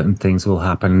that certain things will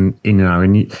happen, you know,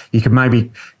 and you can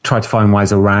maybe try to find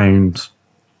ways around,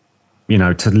 you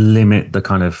know, to limit the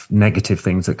kind of negative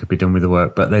things that could be done with the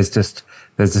work. But there's just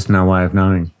no way of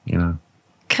knowing, you know.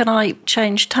 Can I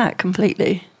change tack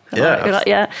completely?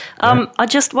 Yeah. I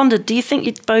just wondered, do you think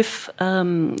you'd both,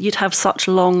 you'd have such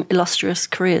long, illustrious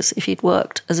careers if you'd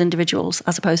worked as individuals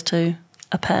as opposed to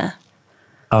a pair?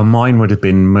 Mine would have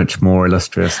been much more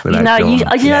illustrious without John.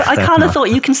 I kind of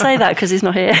thought you can say that because he's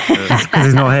not here. Because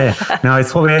he's not here. No,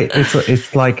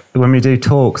 it's like when we do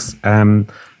talks, and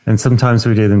sometimes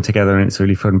we do them together and it's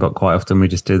really fun, but quite often we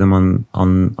just do them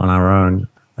on our own.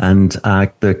 And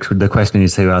the question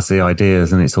is who has the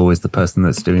ideas, and it's always the person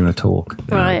that's doing the talk.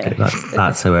 Right.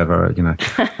 That's whoever, you know.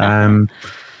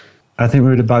 I think we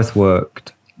would have both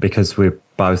worked because we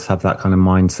both have that kind of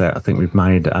mindset. I think we've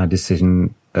made our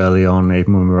decision early on,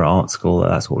 even when we were at art school,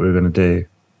 that's what we were going to do.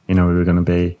 You know, we were going to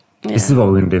be, this is what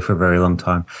we're going to do for a very long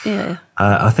time. Yeah.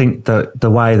 I think that the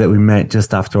way that we met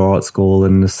just after art school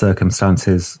and the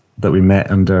circumstances that we met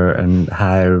under, and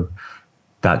how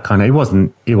that kind of,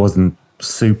 it wasn't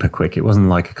super quick. It wasn't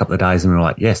like a couple of days and we were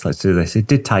like, yes, let's do this. It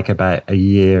did take about a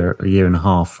year and a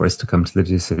half for us to come to the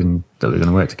decision that we were going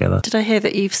to work together. Did I hear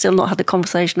that you've still not had the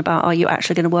conversation about, are you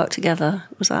actually going to work together?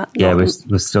 Was that? Yeah, we're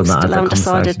still not had that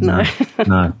conversation. Decided,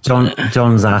 no.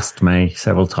 John's asked me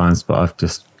several times, but I've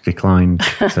just declined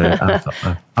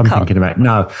to. I'm thinking about it.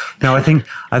 No. I think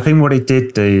what it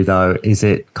did do though is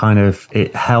it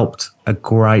helped a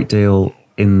great deal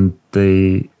in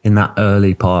that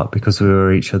early part, because we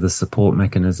were each other's support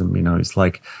mechanism. You know, it's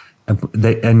like,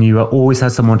 and you always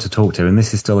had someone to talk to, and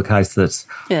this is still a case that's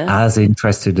as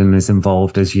interested and as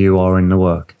involved as you are in the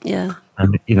work. Yeah.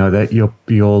 And you know that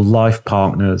your life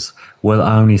partners will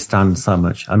only stand so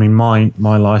much. I mean, my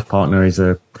life partner is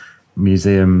a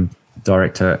museum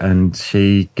director, and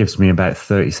she gives me about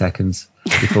 30 seconds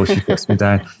before she puts me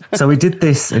down. So we did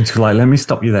this, and she's like, "Let me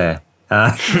stop you there."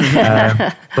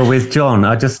 But with John,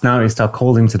 I just noticed, I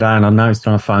called him today, and I noticed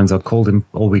on our phones, I called him,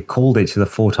 or we called each other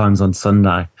 4 times on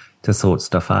Sunday to sort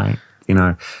stuff out, you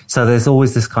know. So there's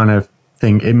always this kind of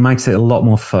thing. It makes it a lot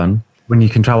more fun. When you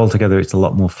can travel together, it's a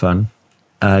lot more fun.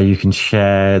 You can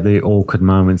share the awkward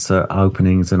moments at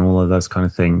openings and all of those kind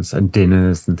of things, and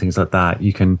dinners and things like that.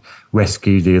 You can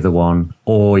rescue the other one,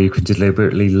 or you can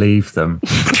deliberately leave them,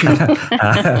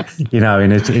 you know,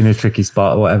 in a tricky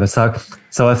spot or whatever.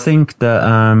 So I think that,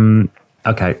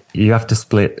 okay, you have to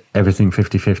split everything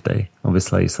 50-50,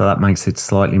 obviously. So that makes it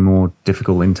slightly more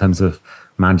difficult in terms of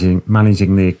managing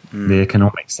the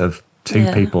economics of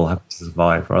 2 people having to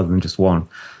survive rather than just one.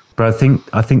 But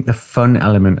I think the fun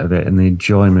element of it and the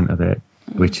enjoyment of it,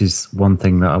 which is one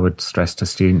thing that I would stress to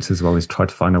students as well, is try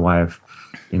to find a way of,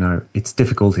 you know, it's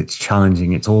difficult, it's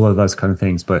challenging, it's all of those kind of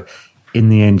things. But in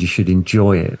the end, you should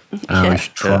enjoy it. You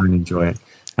should try and enjoy it.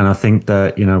 And I think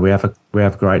that, you know, we have a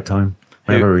great time.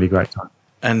 We have a really great time.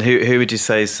 And who would you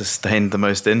say sustained the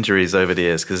most injuries over the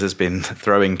years? Because there's been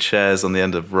throwing chairs on the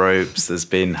end of ropes, there's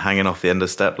been hanging off the end of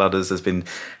step ladders, there's been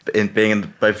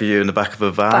being both of you in the back of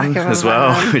a van as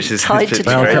well, which is tied to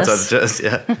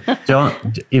great.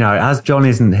 John, you know, as John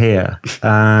isn't here,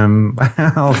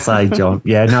 I'll say John.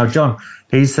 Yeah, no, John.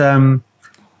 He's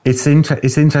it's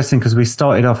interesting because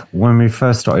when we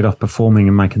first started off performing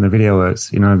and making the video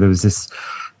works. You know, there was this.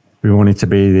 We wanted to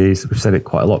be these, we've said it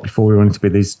quite a lot before, we wanted to be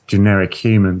these generic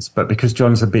humans. But because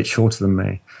John's a bit shorter than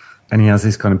me and he has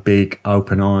these kind of big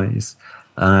open eyes,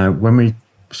 when we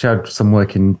showed some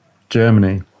work in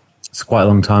Germany, it's quite a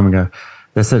long time ago,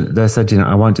 they said, you know,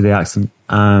 I won't do the accent,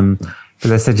 but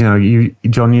they said, you know,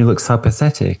 John, you look so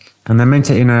pathetic. And they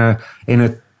meant it in a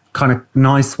kind of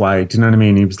nice way, do you know what I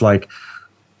mean? He was like,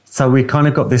 so we kind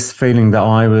of got this feeling that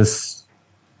I was,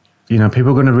 you know,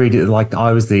 people are going to read it like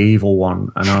I was the evil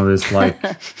one and I was like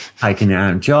taking it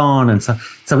out of John. And so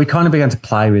we kind of began to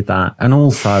play with that. And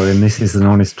also, and this is an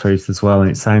honest truth as well, and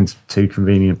it sounds too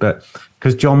convenient, but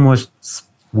because John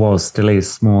still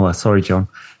is smaller. Sorry, John.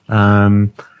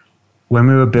 when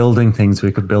we were building things,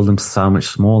 we could build them so much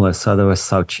smaller. So they were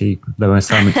so cheap. They were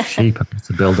so much cheaper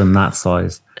to build them that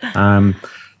size. And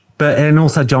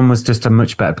also John was just a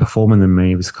much better performer than me.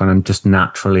 He was kind of just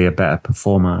naturally a better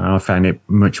performer. And I found it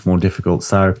much more difficult.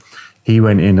 So he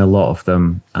went in a lot of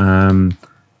them. And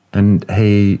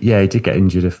he did get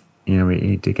injured.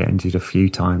 He did get injured a few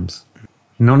times.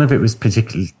 None of it was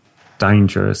particularly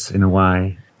dangerous in a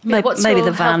way. Maybe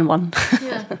the van one.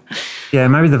 Yeah,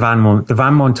 maybe the van one. The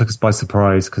van one took us by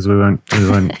surprise because we weren't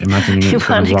imagining it was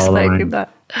going to roll around.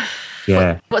 That.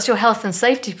 Yeah. What's your health and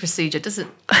safety procedure? Does it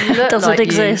look Does like it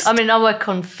exist? I mean, I work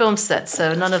on film sets,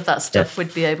 so none of that stuff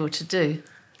would be able to do.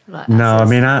 Like No, access.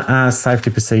 I mean our safety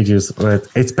procedures.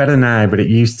 It's better now, but it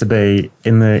used to be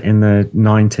in the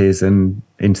 90s and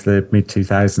into the mid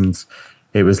 2000s.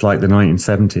 It was like the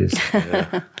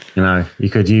 1970s. Yeah. You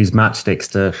could use matchsticks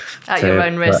to At your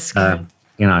own risk.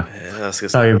 Yeah, that's good.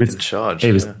 So it was in charge.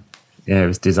 It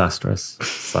was disastrous.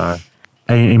 So,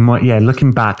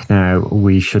 looking back now,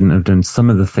 we shouldn't have done some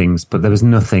of the things, but there was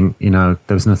nothing. There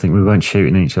was nothing. We weren't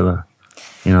shooting each other.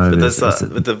 But there's that,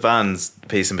 with the vans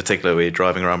piece in particular, where you're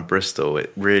driving around Bristol,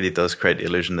 it really does create the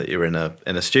illusion that you're in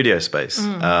a studio space.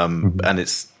 And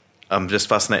I'm just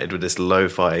fascinated with this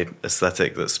lo-fi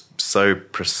aesthetic that's so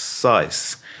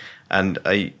precise. And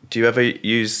do you ever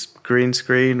use green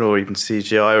screen or even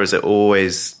CGI, or is it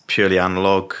always purely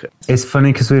analog? It's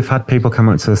funny because we've had people come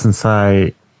up to us and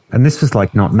say, and this was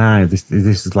like not now, this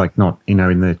is like not, in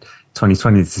the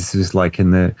 2020s, this was like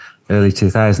in the early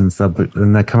 2000s,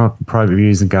 and they come up in private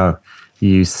reviews and go, you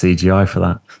use CGI for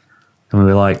that? And we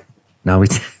were like, no, we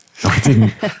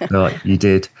didn't. They're like, you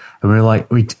did. And we were like,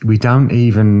 we don't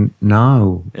even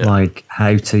know like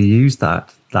how to use that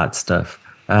stuff.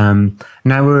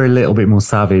 Now we're a little bit more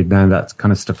savvy. Now that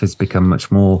kind of stuff has become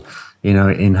much more,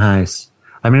 in-house.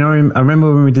 I mean, I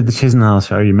remember when we did the Chisenhall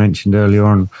show you mentioned earlier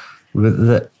on,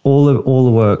 that all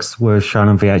the works were shown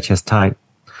on VHS tape.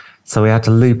 So we had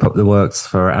to loop up the works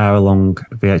for hour-long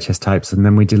VHS tapes, and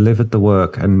then we delivered the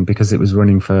work. And because it was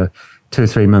running for 2 or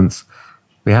 3 months,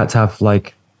 we had to have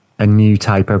like a new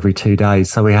tape every 2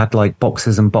 days. So we had like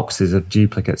boxes and boxes of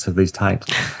duplicates of these tapes.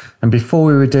 And before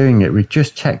we were doing it, we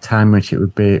just checked how much it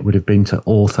would have been to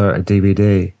author a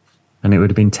DVD, and it would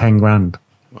have been 10 grand.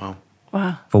 Wow.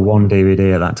 For one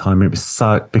DVD at that time. It was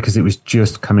because it was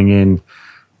just coming in,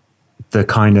 the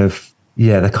kind of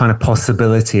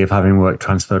possibility of having work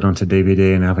transferred onto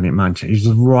DVD and having it managed. It was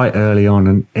right early on,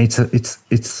 and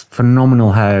it's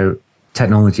phenomenal how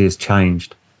technology has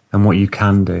changed and what you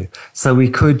can do. So we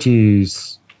could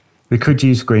use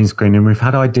green screen, and we've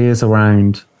had ideas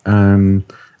around, and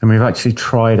we've actually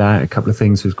tried out a couple of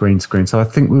things with green screen. So I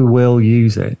think we will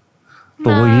use it, but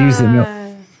we'll use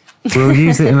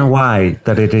it in a way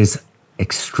that it is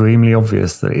extremely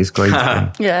obvious that it is green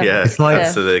screen. It's like,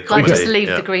 so the like just leave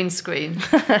yeah. the green screen.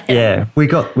 we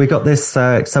got this.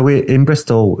 So we're in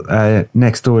Bristol.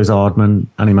 Next door is Aardman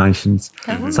Animations,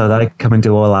 so they come and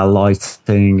do all our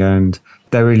lighting, and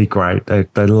they're really great.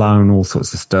 They loan all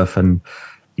sorts of stuff, and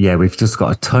we've just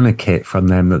got a ton of kit from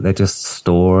them that they just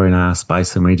store in our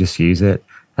space, and we just use it.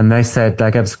 And they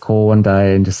gave us a call one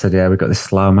day and just said, we've got this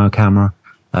slow-mo camera.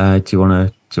 Do you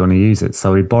want to use it?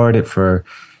 So we borrowed it for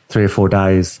 3 or 4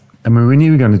 days, and we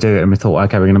knew we were going to do it, and we thought,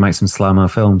 okay, we're going to make some slow-mo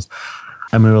films.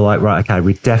 And we were like, right, okay,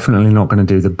 we're definitely not going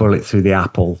to do the bullet through the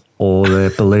apple or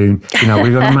the balloon.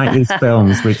 We're going to make these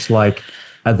films which like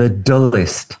are the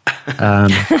dullest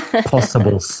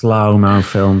possible slow-mo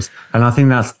films. And I think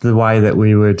that's the way that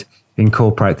we would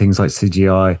incorporate things like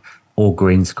CGI or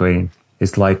green screen.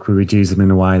 It's like we would use them in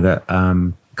a way that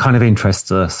kind of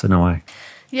interests us in a way.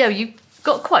 Yeah, you've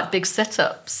got quite big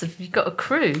setups. You've got a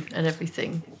crew and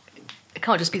everything. It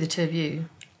can't just be the two of you.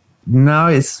 No,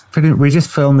 it's pretty. We just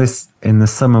filmed this in the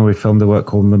summer. We filmed a work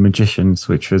called The Magicians,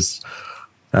 which was,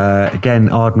 again,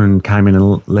 Aardman came in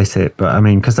and lit it. But I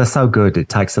mean, because they're so good, it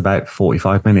takes about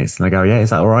 45 minutes. And they go, is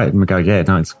that all right? And we go,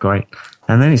 no, it's great.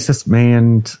 And then it's just me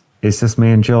and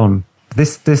John.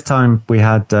 This time we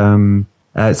had, so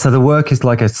the work is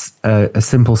like a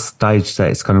simple stage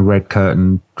set. It's kind of red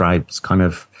curtain drapes, kind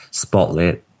of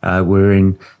spotlit. We're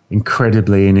in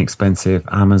incredibly inexpensive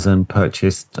Amazon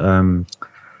purchased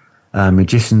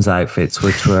magician's outfits,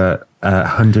 which were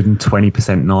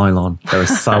 120% nylon. They were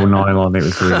so nylon, it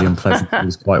was really unpleasant. It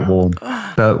was quite warm.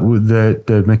 But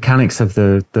the mechanics of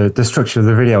the structure of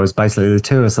the video is basically the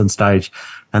two of us on stage,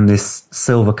 and this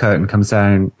silver curtain comes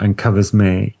down and covers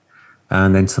me,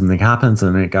 and then something happens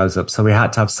and it goes up. So we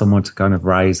had to have someone to kind of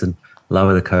raise and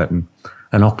lower the curtain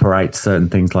and operate certain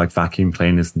things like vacuum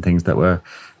cleaners and things that were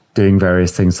doing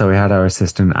various things. So we had our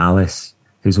assistant Alice,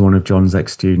 who's one of John's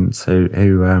ex-students, who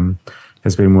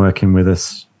has been working with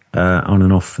us on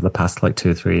and off for the past like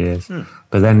 2 or 3 years.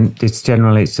 But then it's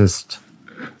just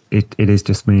it is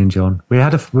just me and John.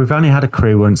 We've only had a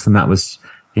crew once, and that was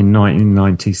in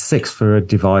 1996 for a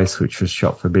device which was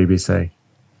shot for BBC.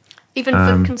 Even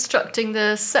for constructing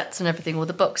the sets and everything, or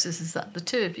the boxes, is that the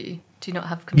two of you? Do you not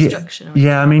have construction?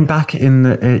 Yeah, I mean, back in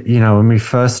the, when we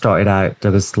first started out,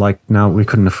 there was like, no, we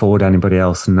couldn't afford anybody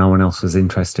else and no one else was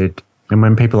interested. And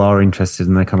when people are interested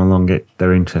and they come along,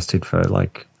 they're interested for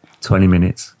like 20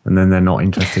 minutes and then they're not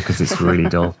interested because it's really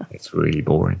dull. It's really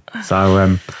boring.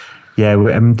 So,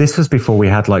 this was before we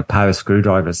had like power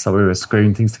screwdrivers. So we were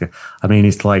screwing things together. I mean,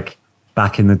 it's like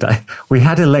back in the day, we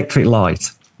had electric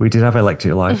light. We did have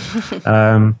electric light.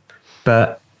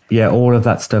 But yeah, all of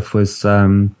that stuff was,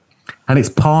 and it's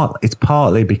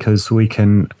partly because we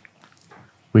can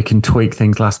tweak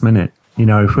things last minute. You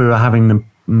know, if we were having them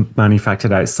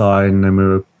manufactured outside and then we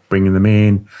were bringing them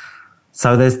in,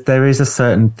 so there is a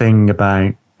certain thing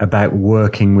about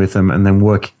working with them and then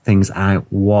working things out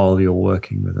while you're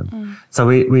working with them. So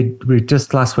we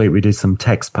just last week we did some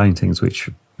text paintings, which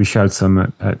we showed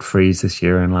some at Freeze this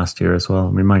year and last year as well.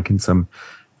 And we're making some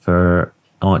for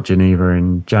Art Geneva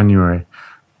in January,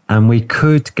 and we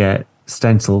could get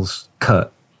stencils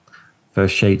cut for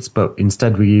sheets, but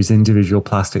instead we use individual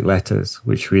plastic letters,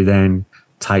 which we then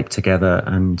tape together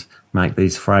and make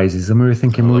these phrases. And we were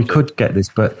thinking, well, we could get this,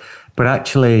 but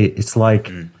actually it's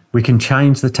like we can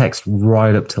change the text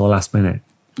right up till the last minute.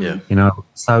 Yeah. You know,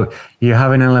 so you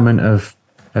have an element of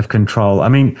control. I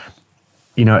mean,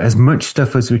 you know, as much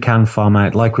stuff as we can farm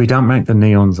out. Like, we don't make the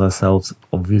neons ourselves,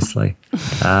 obviously,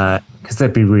 because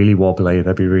they'd be really wobbly,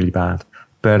 they'd be really bad.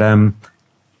 But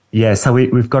so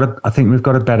we've got I think we've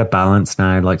got a better balance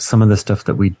now. Like, some of the stuff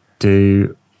that we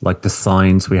do, like the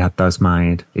signs, we had those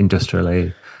made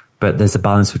industrially, but there's a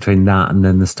balance between that and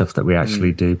then the stuff that we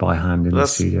actually do by hand in the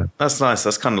studio. That's nice.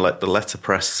 That's kind of like the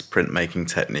letterpress printmaking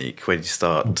technique, where you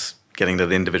start getting the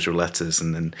individual letters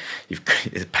and then you've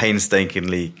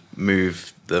painstakingly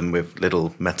moved them with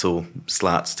little metal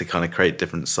slats to kind of create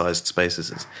different sized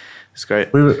spaces. It's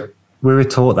great. We were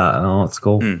taught that at art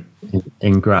school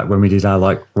in grad when we did our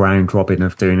like round robin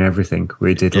of doing everything.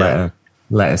 We did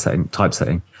letter setting,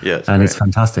 typesetting, and it's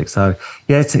fantastic. So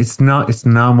it's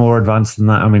no more advanced than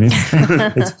that. I mean,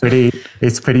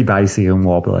 it's pretty basic and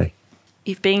wobbly.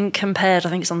 You've been compared,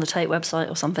 I think it's on the Tate website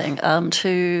or something,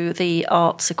 to the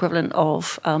arts equivalent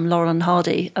of Laurel and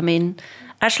Hardy. I mean,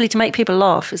 actually, to make people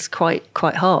laugh is quite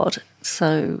hard.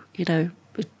 So, you know,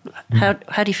 how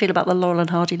do you feel about the Laurel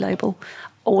and Hardy label?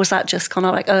 Or was that just kind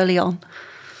of like early on?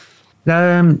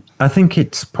 I think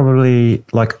it's probably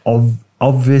like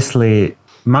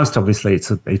most obviously,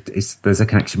 it's there's a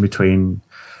connection between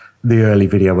the early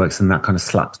video works and that kind of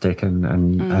slapstick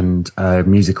and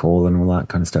musical and all that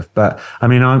kind of stuff. But I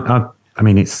mean, I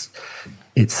mean, it's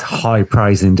high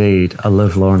praise indeed. I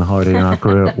love Laurel and Hardy, and I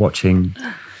grew up watching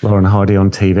Laurel and Hardy on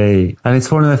TV, and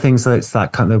it's one of the things that's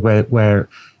that kind of where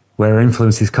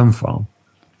influences come from.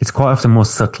 It's quite often more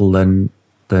subtle than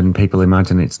people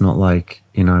imagine. It's not like,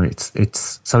 you know,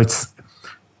 it's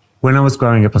when I was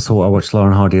growing up, I watched Laurel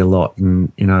and Hardy a lot,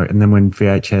 and you know, and then when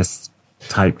VHS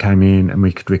tape came in and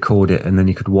we could record it, and then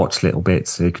you could watch little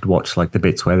bits. So you could watch like the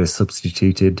bits where they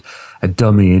substituted a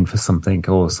dummy in for something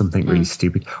or something really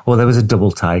stupid, or there was a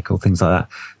double take or things like that.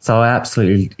 So I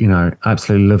absolutely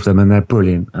love them, and they're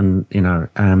brilliant, and you know,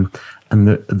 and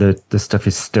the stuff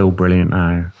is still brilliant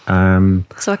now.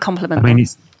 So a compliment. I mean,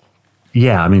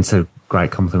 it's a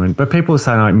great compliment. But people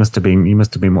say, "Oh, you must have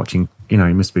been watching. You know,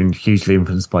 you must have been hugely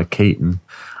influenced by Keaton,"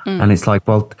 and it's like,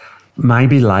 well,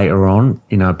 maybe later on,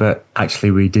 you know, but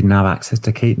actually we didn't have access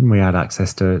to Keaton. We had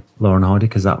access to Laurel and Hardy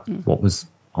because that's what was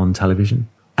on television.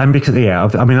 And because,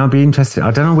 I'd be interested.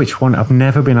 I don't know which one. I've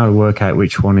never been able to work out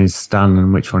which one is Stan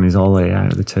and which one is Ollie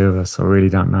out of the two of us. I really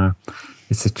don't know.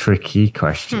 It's a tricky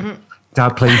question.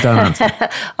 Dad, please don't answer.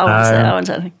 I won't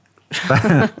say anything.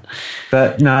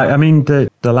 But no, I mean, the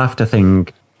laughter thing,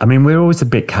 I mean, we're always a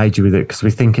bit cagey with it because we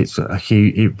think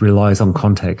it relies on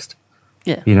context.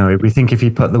 Yeah. You know, we think if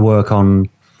you put the work on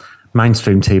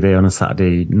mainstream TV on a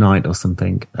Saturday night or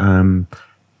something,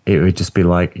 it would just be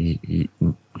like,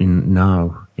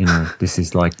 no, you know, this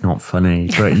is like not funny.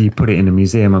 But you put it in a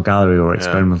museum or gallery or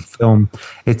experimental film,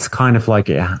 it's kind of like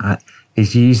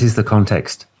it uses the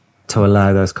context to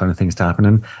allow those kind of things to happen.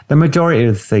 And the majority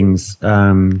of the things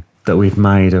that we've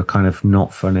made are kind of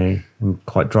not funny and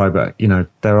quite dry, but, you know,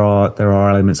 there are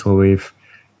elements where we've,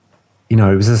 you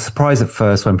know, it was a surprise at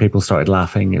first when people started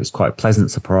laughing. It was quite a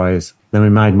pleasant surprise. Then we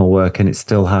made more work and it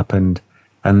still happened.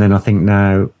 And then I think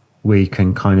now we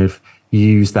can kind of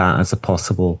use that as a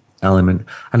possible element.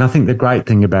 And I think the great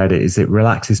thing about it is it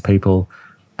relaxes people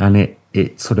and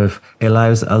it sort of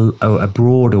allows a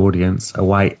broad audience a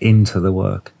way into the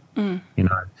work, you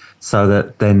know, so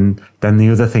that then the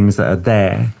other things that are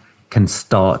there can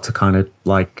start to kind of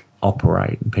like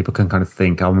operate, and people can kind of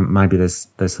think, oh, maybe there's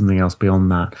something else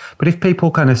beyond that. But if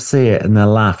people kind of see it and they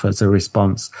laugh as a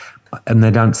response, and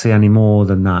they don't see any more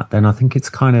than that, then I think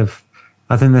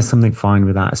I think there's something fine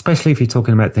with that, especially if you're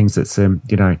talking about things that's you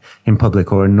know, in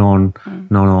public or a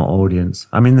non-art audience.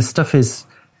 I mean, there's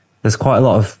quite a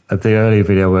lot of the earlier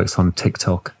video works on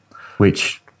TikTok,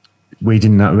 which we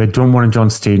didn't know. One of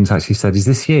John's students actually said, "Is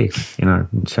this you?" You know,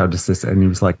 and showed us this, and he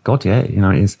was like, "God, yeah, you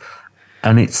know, it is."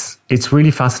 And it's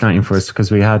really fascinating for us because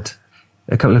we had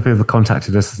a couple of people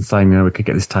contacted us and saying, you know, we could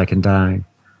get this taken down,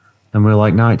 and we were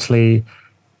like, no, actually,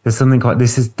 there's something quite.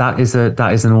 That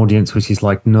is an audience which is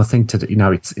like nothing to do. You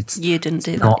know, it's you didn't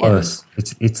do not that. Yeah. us.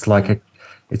 It's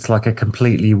like a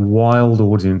completely wild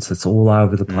audience that's all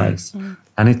over the place,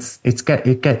 and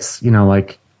it gets, you know,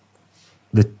 like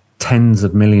the tens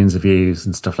of millions of views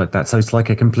and stuff like that. So it's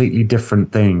like a completely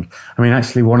different thing. I mean,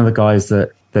 actually, one of the guys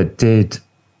that did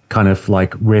kind of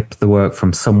like rip the work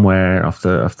from somewhere off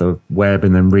the web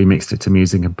and then remixed it to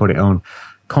music and put it on,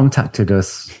 contacted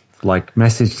us, like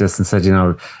messaged us and said, you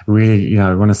know, really, you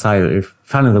know, I want to say that if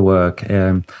fan of the work,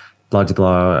 blah, blah,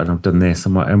 blah, and I've done this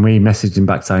and we messaged him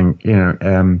back saying, you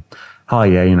know, hi,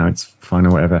 yeah, you know, it's fine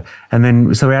or whatever. And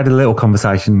then, so we had a little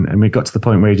conversation and we got to the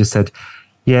point where he just said,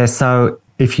 yeah, so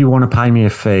if you want to pay me a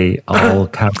fee, I'll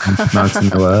carry on promoting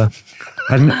the work.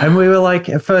 And we were like,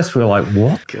 at first we were like,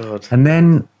 what? God. And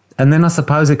then I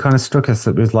suppose it kind of struck us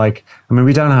that it was like, I mean,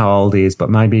 we don't know how old he is,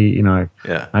 but maybe, you know,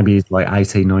 maybe he's like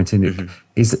 18, 19.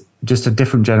 He's just a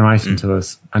different generation to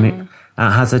us. And it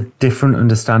has a different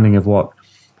understanding of what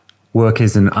work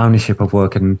is and ownership of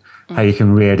work and how you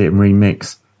can re-edit and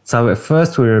remix. So at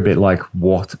first we were a bit like,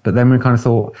 what? But then we kind of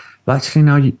thought, well, actually,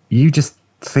 no, you just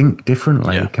think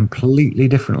differently, completely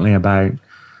differently about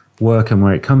work and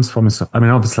where it comes from and stuff. I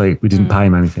mean, obviously we didn't pay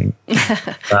him anything.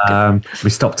 We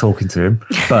stopped talking to him,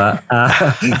 but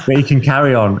he can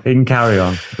carry on. He can carry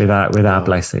on with our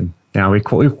blessing. You know, we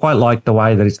quite like the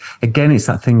way that it's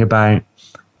that thing about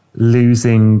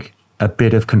losing a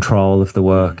bit of control of the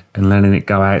work and letting it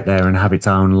go out there and have its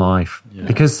own life. Yeah.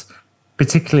 Because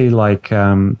particularly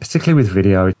with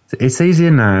video, it's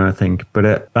easier now, I think.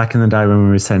 But back in the day when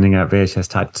we were sending out VHS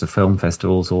tapes to film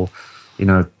festivals or, you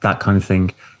know, that kind of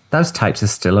thing, those tapes are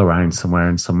still around somewhere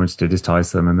and someone's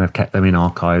digitized them and they've kept them in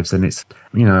archives. And it's,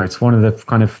 you know, it's one of the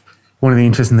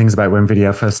interesting things about when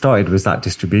video first started was that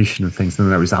distribution of things,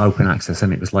 and there was open access,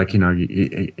 and it was like, you know,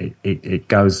 it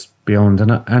goes beyond.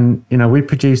 And you know, we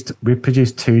produced 2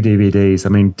 DVDs. I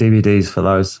mean, DVDs for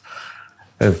those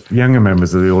of younger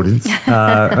members of the audience,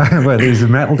 where these are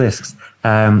metal discs,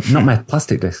 not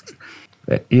plastic discs.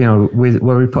 You know,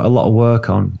 where we put a lot of work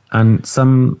on, and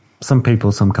some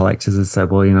people, some collectors have said,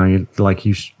 well, you know,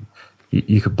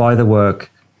 you could buy the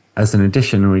work as an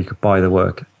edition, or you could buy the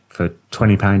work for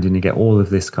 £20 and you get all of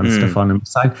this kind of stuff on them.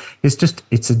 So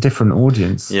it's a different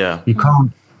audience. Yeah. You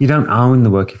don't own the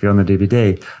work if you're on the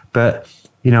DVD. But,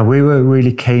 you know, we were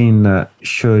really keen that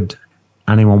should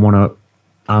anyone want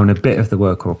to own a bit of the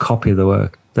work or a copy of the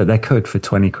work, that they could for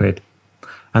 20 quid,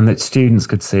 and that students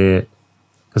could see it.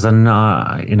 Because I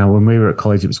know, you know, when we were at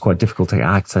college, it was quite difficult to get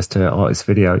access to artist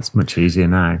video. It's much easier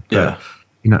now. Yeah. But,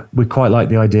 you know, we quite like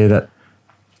the idea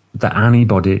that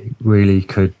anybody really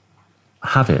could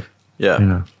have it. Yeah. You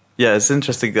know? Yeah, it's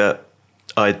interesting, that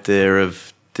idea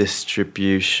of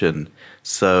distribution.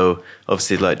 So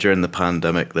obviously, like during the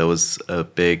pandemic, there was a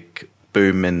big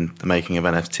boom in the making of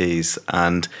NFTs,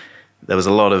 and there was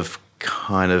a lot of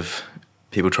kind of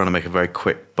people trying to make a very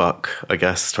quick buck, I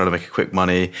guess, trying to make a quick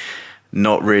money,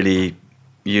 not really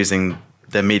using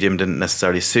their medium didn't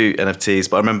necessarily suit NFTs.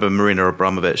 But I remember Marina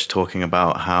Abramovich talking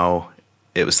about how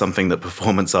it was something that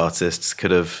performance artists could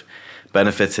have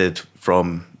benefited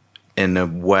from in a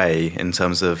way, in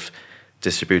terms of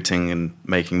distributing and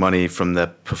making money from their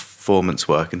performance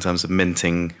work, in terms of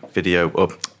minting video. Or,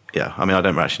 yeah, I mean, I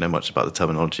don't actually know much about the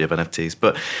terminology of NFTs,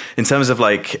 but in terms of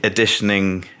like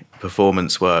editioning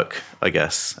performance work, I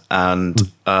guess. And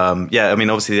yeah, I mean,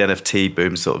 obviously the NFT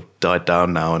boom sort of died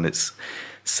down now and it's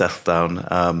settled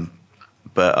down.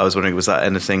 But I was wondering, was that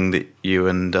anything that you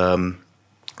and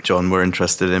John were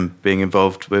interested in being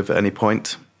involved with at any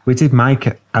point? We did make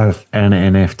an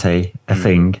NFT a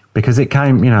thing, because it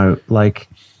came, you know, like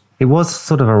it was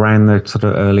sort of around the sort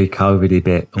of early COVID-y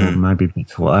bit, or maybe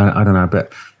before, I don't know,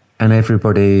 and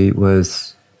everybody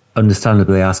was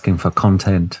understandably asking for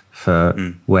content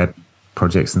for web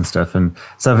projects and stuff. And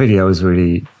so video is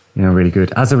really, you know, really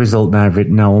good. As a result, now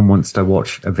no one wants to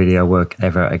watch a video work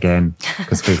ever again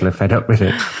because people are fed up with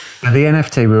it. The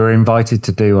NFT we were invited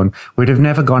to do on, we'd have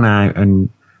never gone out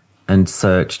and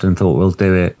searched and thought we'll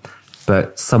do it.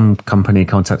 But some company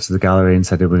contacted the gallery and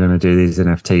said, we're going to do these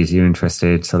NFTs. Are you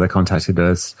interested? So they contacted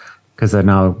us because they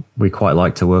know we quite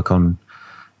like to work on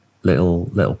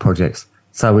little projects.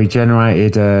 So we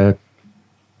generated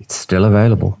it's still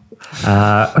available.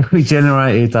 We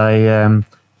generated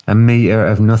a meter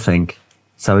of nothing.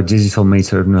 So a digital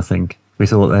meter of nothing. We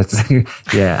thought that's,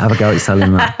 have a go at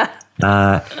selling that.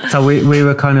 So we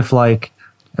were kind of like,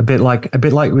 a bit like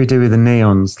we do with the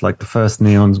neons. Like the first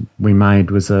neons we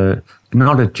made was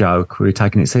not a joke. We were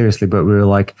taking it seriously, but we were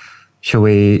like, should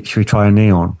we try a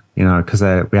neon? You know, because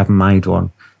we haven't made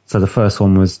one. So the first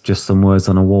one was just some words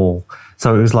on a wall.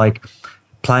 So it was like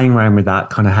playing around with that,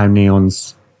 kind of how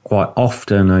neons quite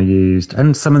often are used.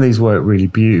 And some of these work really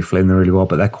beautifully and they're really well,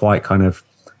 but they're quite kind of,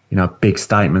 you know, big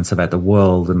statements about the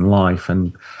world and life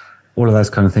and all of those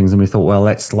kind of things. And we thought, well,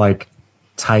 let's like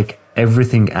take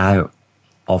everything out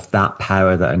of that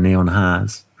power that a neon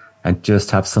has and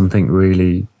just have something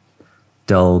really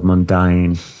dull,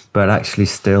 mundane, but actually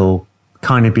still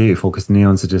kind of beautiful, because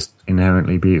neons are just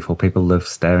inherently beautiful. People love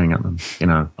staring at them. You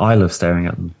know, I love staring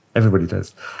at them. Everybody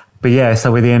does. But yeah,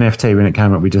 so with the NFT, when it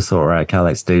came up, we just thought, right, okay,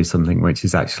 let's do something which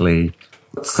is actually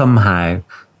somehow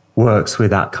works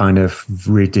with that kind of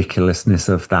ridiculousness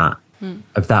of that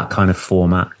kind of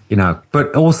format, you know.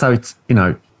 But also, it's, you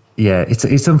know, yeah,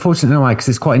 it's unfortunate in a way because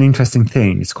it's quite an interesting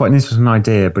thing. It's quite an interesting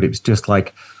idea, but it was just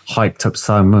like hyped up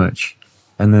so much.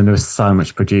 And then there was so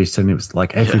much produced and it was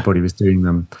like everybody was doing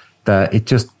them that it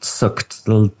just sucked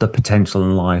the potential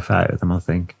and life out of them, I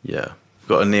think. Yeah.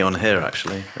 We've got a neon here,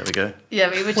 actually. There we go. Yeah,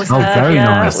 we were just... very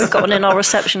nice. We've got one in our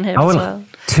reception here as well.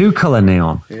 2-colour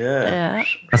neon. Yeah.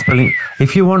 That's brilliant.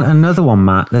 If you want another one,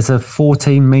 Matt, there's a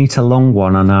 14-metre long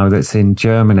one I know that's in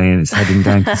Germany and it's heading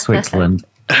down to Switzerland.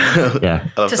 Yeah.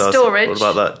 To storage. What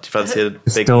about that? Do you fancy a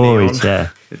big storage, neon? Yeah.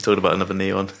 We've talked about another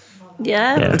neon.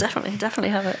 Yeah, we'll definitely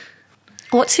have it.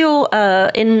 What's your,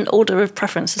 in order of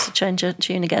preference, as a change of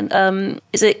tune again,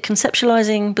 is it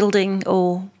conceptualising, building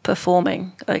or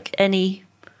performing? Like any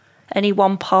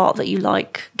one part that you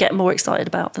like, get more excited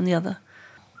about than the other?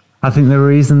 I think the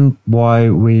reason why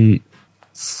we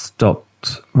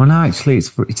stopped, well, no, actually,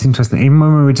 it's interesting. Even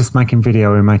when we were just making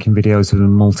video, we were making videos with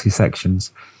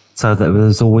multi-sections, so that there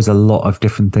was always a lot of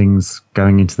different things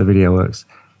going into the video works.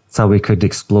 So we could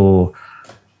explore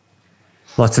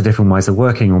lots of different ways of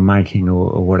working or making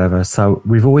or whatever. So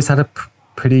we've always had a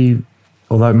pretty,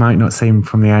 although it might not seem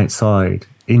from the outside,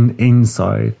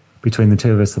 inside between the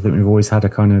two of us, I think we've always had a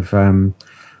kind of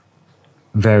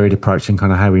varied approach in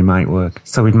kind of how we make work.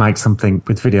 So we'd make something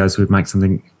with videos, we'd make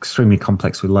something extremely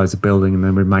complex with loads of building, and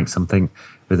then we'd make something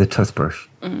with a toothbrush.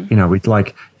 You know, we'd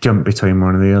like jump between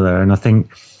one and the other. And I think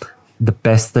the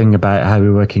best thing about how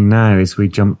we're working now is we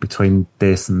jump between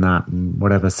this and that and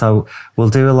whatever. So we'll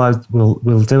do a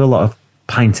lot of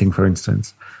painting, for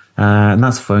instance, and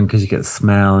that's fun because you get the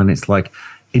smell, and it's like,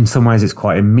 in some ways, it's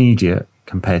quite immediate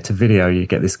compared to video. You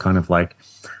get this kind of like,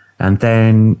 and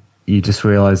then you just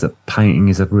realise that painting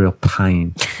is a real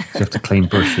pain. You have to clean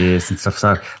brushes and stuff.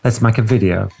 So let's make a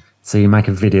video. So you make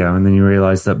a video, and then you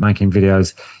realise that making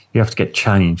videos, you have to get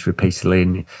changed repeatedly,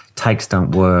 and takes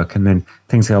don't work, and then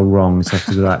things go wrong, so you have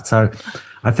to do that. So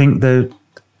I think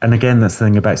and again, that's the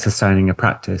thing about sustaining a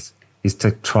practice, is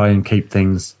to try and keep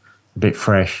things a bit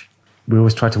fresh. We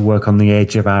always try to work on the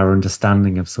edge of our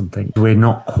understanding of something. We're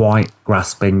not quite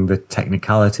grasping the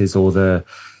technicalities or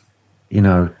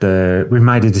we've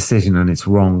made a decision and it's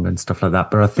wrong and stuff like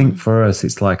that. But I think for us,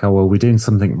 it's like, oh, well, we're doing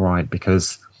something right,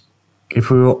 because if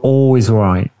we were always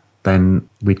right, then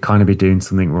we'd kind of be doing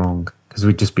something wrong, because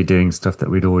we'd just be doing stuff that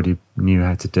we'd already knew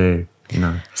how to do, you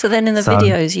know. So then in the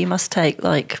videos, you must take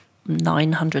like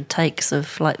 900 takes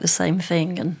of like the same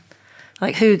thing, and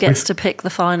like who gets to pick the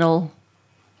final,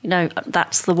 you know,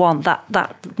 that's the one,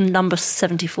 that number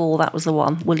 74, that was the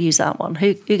one, we'll use that one.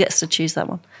 Who gets to choose that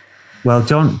one? Well,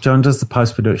 John does the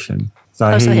post-production,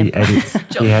 so he edits.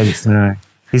 He edits now.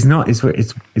 He's not. It's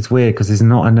weird because he's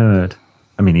not a nerd.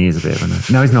 I mean, he is a bit of a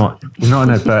nerd. No, he's not. He's not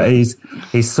a nerd, but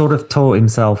he's sort of taught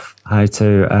himself how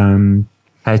to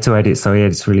edit. So he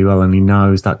edits really well, and he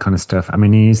knows that kind of stuff. I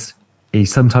mean, he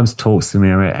sometimes talks to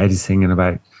me about editing and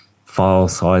about file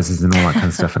sizes and all that kind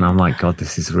of stuff, and I'm like, God,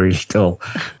 this is really dull.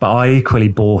 But I equally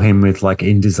bore him with like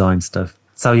InDesign stuff.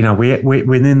 So you know, we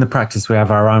within the practice, we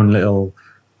have our own little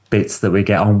bits that we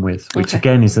get on with, which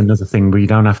again is another thing we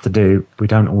don't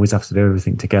always have to do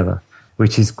everything together,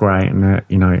 which is great. And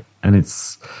you know, and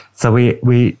it's so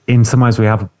we in some ways we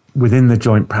have within the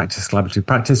joint practice, collaborative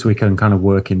practice, we can kind of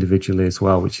work individually as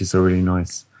well, which is a really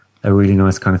nice a really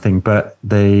nice kind of thing. But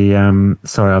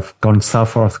sorry, I've gone so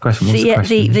far off the question. What's the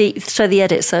question? The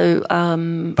edit. So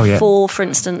for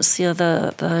instance,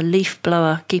 the leaf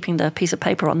blower keeping the piece of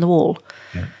paper on the wall.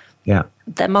 Yeah.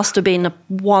 There must have been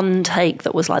one take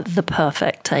that was like the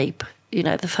perfect tape.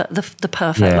 The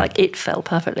perfect, like it fell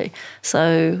perfectly.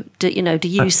 So do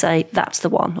you say that's the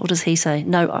one, or does he say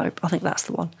no? I think that's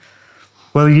the one.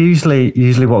 Well,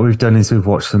 usually what we've done is we've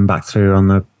watched them back through on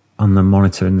the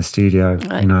monitor in the studio,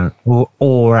 right.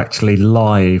 or actually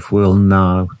live. We'll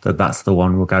know that that's the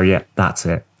one. We'll go, yeah, that's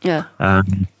it. Yeah.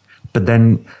 But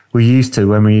then when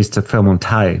we used to film on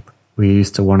tape, we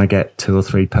used to want to get 2 or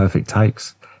 3 perfect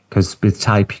takes, because with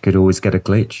tape you could always get a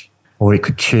glitch, or it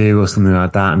could chew or something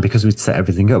like that. And because we'd set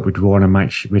everything up, we'd want to make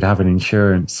sure we'd have an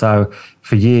insurance. So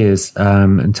for years,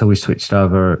 until we switched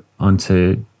over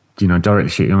onto, directly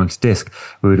shooting onto disc,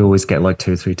 we would always get like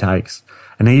 2 or 3 takes.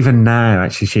 And even now,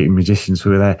 actually shooting Magicians,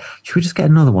 we were there, should we just get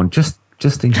another one? Just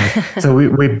in case. So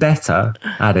we're better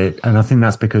at it. And I think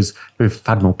that's because we've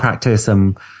had more practice,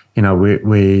 and,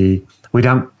 we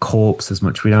don't corpse as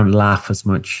much. We don't laugh as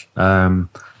much on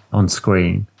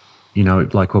screen.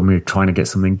 Like when we were trying to get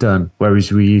something done,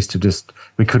 whereas we used to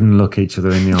we couldn't look each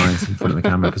other in the eyes in front of the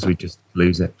camera because we'd just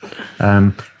lose it.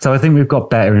 So I think we've got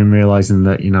better in realizing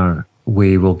that,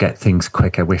 we will get things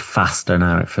quicker. We're faster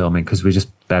now at filming because we're just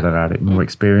better at it, more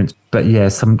experienced. But yeah,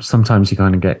 sometimes you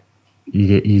kind of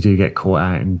you do get caught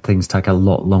out, and things take a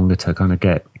lot longer to kind of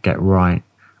get right.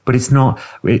 But it's not,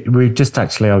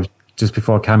 just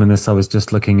before I came in this, I was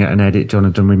just looking at an edit John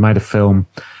had done. We made a film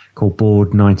called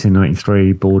Board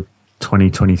 1993, Board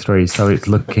 2023. So it's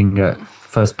looking at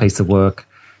first piece of work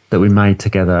that we made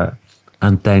together,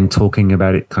 and then talking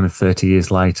about it kind of 30 years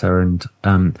later, and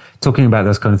talking about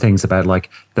those kind of things about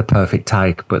like the perfect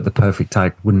take, but the perfect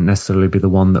take wouldn't necessarily be the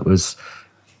one that was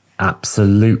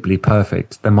absolutely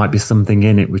perfect. There might be something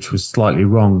in it which was slightly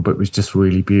wrong, but was just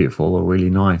really beautiful or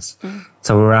really nice.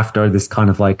 So we're after this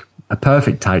kind of like a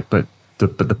perfect take, but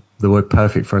the word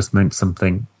perfect for us meant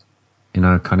something,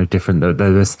 kind of different.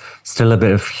 There was still a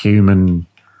bit of human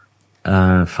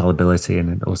fallibility in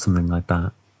it, or something like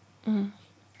that.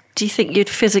 Do you think you'd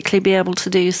physically be able to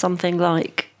do something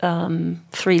like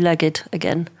 3-legged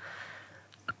again?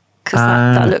 Because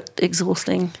that looked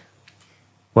exhausting.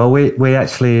 Well, we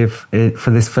actually, for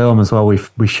this film as well,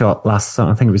 we shot I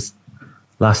think it was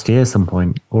last year some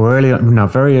point, or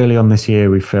very early on this year,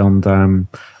 we filmed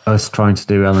us trying to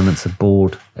do elements of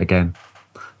Board again.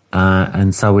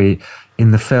 And so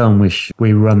in the film,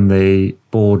 we run the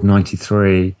Board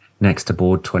 93 next to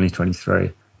Board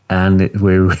 2023. And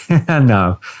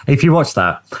no, if you watch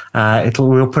that,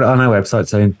 we'll put it on our website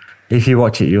soon. If you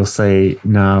watch it, you'll see,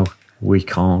 no, we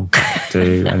can't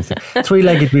do anything.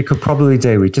 3-legged we could probably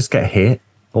do. We just get hit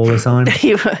all the time.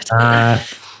 You would.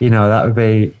 That would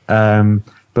be,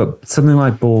 but something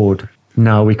like Board,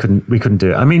 no, we couldn't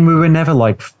do it. I mean, we were never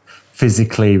like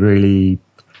physically really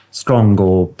strong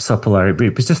or supple.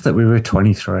 It was just that we were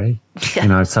 23,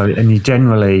 yeah. So, and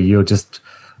you're just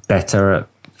better at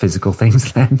physical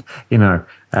things then,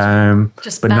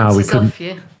 Just but bounces no, we couldn't. off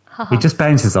you. It just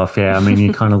bounces off, yeah. I mean,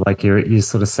 you kind of like you're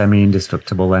sort of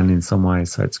semi-indestructible then in some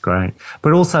ways, so it's great.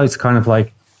 But also, it's kind of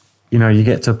like, you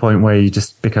get to a point where you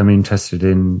just become interested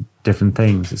in different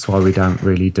things. It's why we don't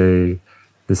really do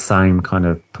the same kind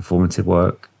of performative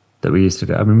work that we used to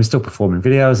do. I mean, we're still performing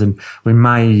videos, and we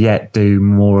may yet do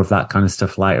more of that kind of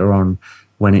stuff later on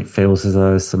when it feels as though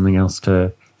there's something else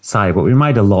to say. But we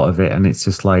made a lot of it, and it's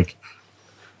just like,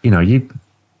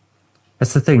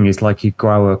 that's the thing, is like you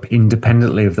grow up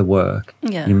independently of the work.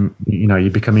 Yeah. You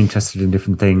become interested in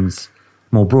different things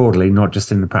more broadly, not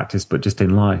just in the practice, but just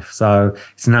in life. So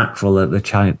it's natural that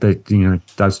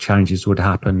those changes would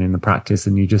happen in the practice,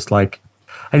 and you just like,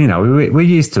 and we're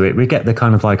used to it. We get the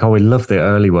kind of like, oh, we love the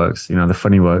early works, the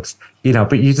funny works,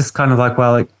 but you just kind of like,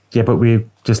 well, yeah, but we're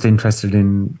just interested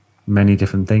in many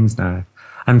different things now.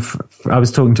 And I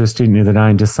was talking to a student the other day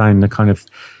and just saying the kind of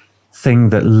thing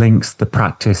that links the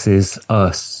practice is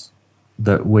us,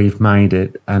 that we've made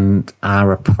it, and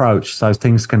our approach. So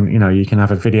things can, you can have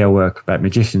a video work about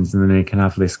magicians, and then you can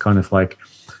have this kind of like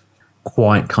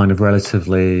quite kind of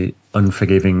relatively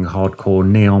unforgiving, hardcore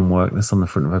neon work that's on the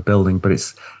front of a building, but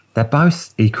they're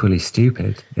both equally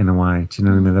stupid in a way. Do you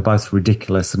know what I mean? They're both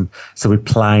ridiculous, and so we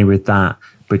play with that,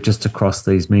 but just across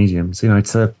these mediums.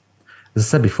 As I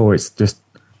said before, it's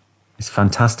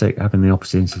fantastic having the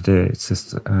opportunity to do it. It's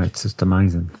just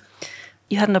amazing.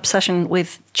 You had an obsession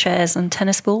with chairs and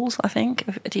tennis balls, I think.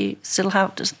 Do you still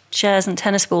have chairs and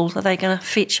tennis balls? Are they going to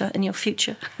feature in your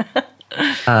future?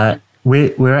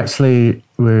 We're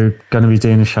going to be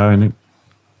doing a show in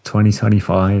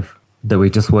 2025 we're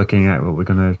just working out what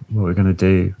we're gonna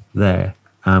do there.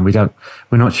 We're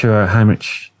not sure how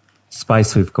much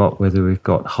space we've got, whether we've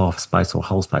got half space or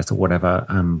whole space or whatever.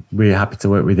 We're happy to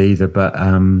work with either, but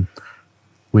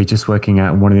we're just working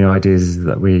out. And one of the ideas is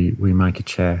that we make a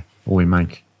chair or we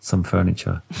make some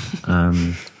furniture.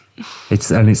 It's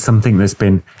something that's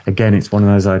been, again, it's one of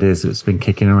those ideas that's been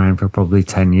kicking around for probably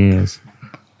 10 years.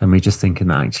 And we're just thinking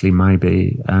that actually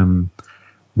maybe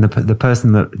the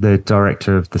person the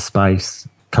director of the space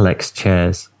collects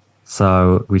chairs.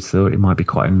 So we thought it might be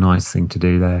quite a nice thing to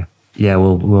do there. Yeah,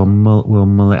 we'll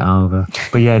mull it over.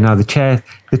 But yeah, no, the chair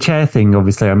thing,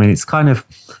 obviously, I mean, it's quite a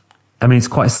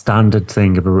standard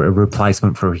thing of a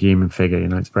replacement for a human figure. You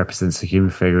know, it represents a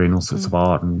human figure in all sorts of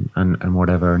art and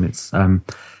whatever. And it's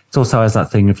also has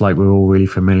that thing of like, we're all really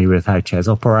familiar with how chairs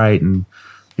operate, and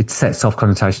it sets off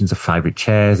connotations of favourite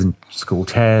chairs and school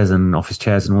chairs and office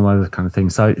chairs and all those kind of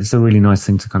things. So it's a really nice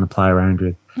thing to kind of play around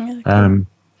with. Yeah,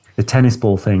 the tennis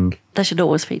ball thing. They should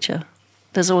always feature.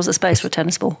 There's always a space for a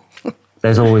tennis ball.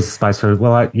 There's always a space for,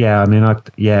 no,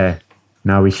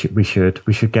 we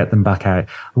should get them back out.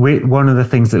 One of the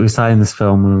things that we say in this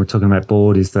film when we're talking about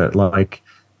bored is that like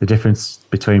the difference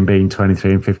between being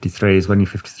 23 and 53 is when you're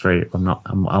 53.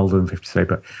 I'm older than 53,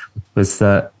 but was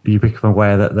that you become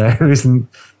aware that there isn't,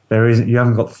 you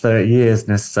haven't got 30 years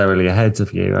necessarily ahead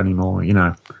of you anymore, you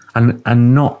know,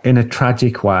 and not in a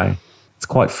tragic way. It's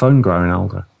quite fun growing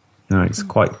older. You know, it's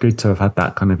quite good to have had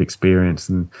that kind of experience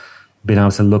and being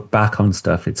able to look back on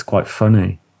stuff. It's quite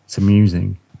funny. It's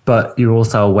amusing. But you're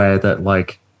also aware that,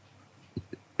 like,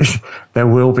 there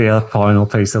will be a final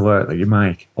piece of work that you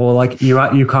make. Or, like,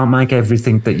 you can't make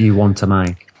everything that you want to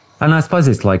make. And I suppose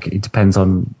it's, like, it depends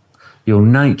on your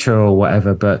nature or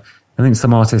whatever. But I think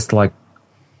some artists,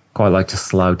 quite like to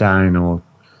slow down or,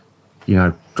 you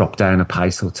know, drop down a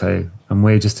pace or two. And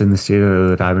we're just in the studio the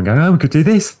other day and going, oh, we could do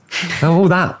this. Oh,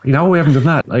 that. You know, we haven't done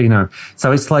that. You know.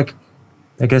 So it's like,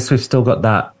 I guess we've still got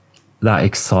that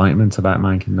excitement about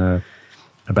making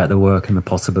about the work and the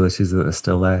possibilities that are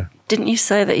still there. Didn't you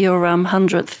say that your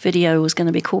 100th video was going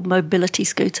to be called Mobility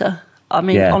Scooter? I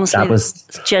mean, yeah, honestly,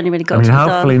 it's genuinely got to be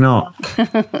hopefully done.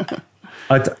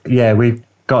 not. We've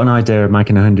got an idea of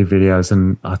making 100 videos,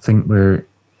 and I think we're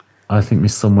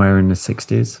somewhere in the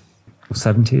 60s or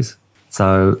 70s.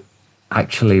 So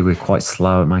actually, we're quite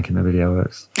slow at making the video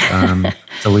works.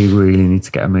 So we really need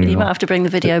to get a move on. You might have to bring the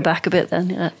video back a bit then.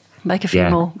 Yeah. Make a few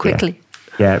more quickly.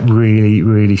 Yeah, really,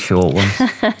 really short ones.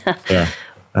 Yeah,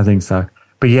 I think so.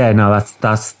 But yeah, no,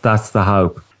 that's the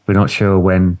hope. We're not sure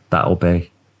when that'll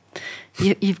be.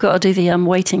 You've got to do the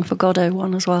Waiting for Godot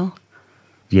one as well.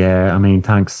 Yeah, I mean,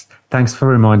 thanks for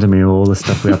reminding me of all the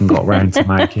stuff we haven't got around to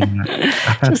making.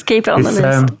 Just keep it on the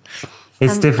list.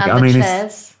 It's difficult. And I mean,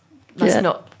 chairs. Must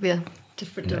not be a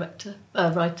different director,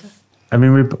 writer. I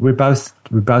mean, we both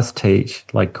teach,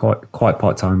 like quite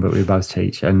part time, but we both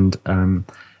teach, and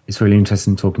it's really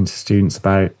interesting talking to students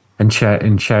about and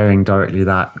sharing directly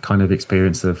that kind of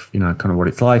experience of, you know, kind of what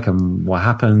it's like and what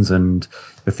happens and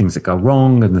the things that go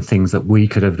wrong and the things that we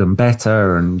could have done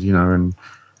better, and you know,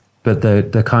 but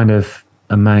the kind of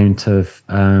amount of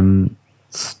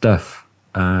stuff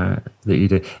that you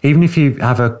do, even if you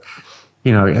have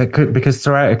because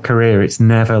throughout a career it's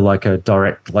never like a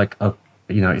direct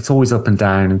it's always up and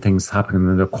down and things happen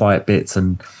and there are quiet bits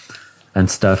and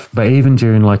stuff. But even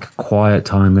during like a quiet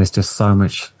time, there's just so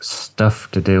much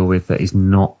stuff to deal with that is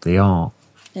not the art.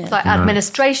 Yeah. Like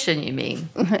administration, you mean?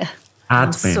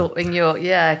 Admin. Sorting your,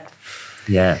 Yeah,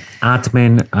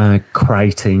 admin,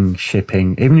 crating,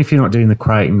 shipping. Even if you're not doing the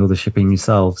crating or the shipping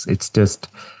yourselves, it's just,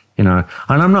 you know,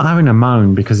 and I'm not having a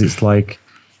moan because it's like,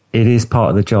 it is part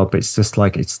of the job. It's just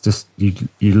like, you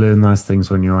learn those things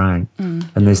when you're out. And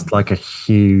there's like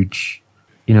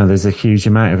there's a huge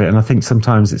amount of it. And I think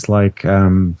sometimes it's like,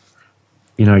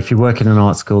 if you work in an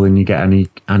art school and you get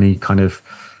any kind of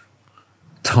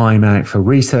time out for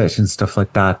research and stuff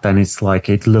like that, then it's like,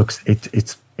 it's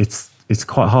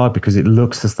quite hard because it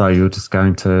looks as though you're just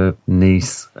going to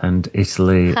Nice and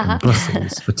Italy and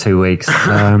Brussels for 2 weeks,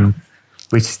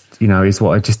 which, you know, is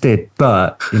what I just did.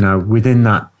 But, you know, within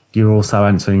that, you're also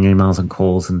answering emails and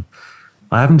calls, and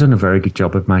I haven't done a very good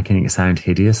job of making it sound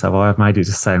hideous. I've made it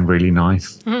just sound really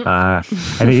nice. And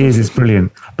it's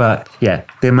brilliant. But yeah,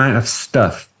 the amount of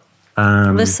stuff.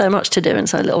 There's so much to do in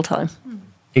so little time.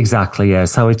 Exactly, yeah.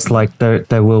 So it's like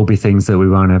there will be things that we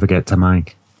won't ever get to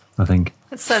make, I think.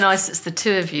 It's so nice it's the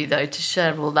two of you, though, to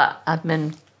share all that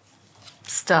admin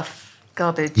stuff.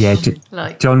 Garbage. Yeah,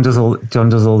 John does all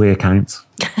the accounts,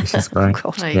 which is great.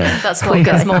 That's what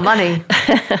gets more money.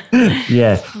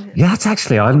 Yeah, that's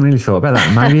actually, I hadn't really thought about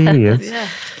that. Maybe he is.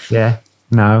 Yeah.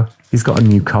 No, He's got a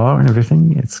new car and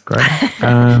everything. It's great.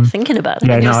 Thinking about it.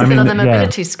 Yeah, You're no, I still mean, on the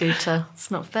mobility scooter. It's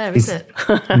not fair, is it?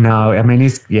 No, I mean,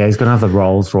 he's going to have the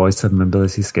Rolls Royce of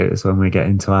mobility scooters when we get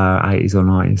into our 80s or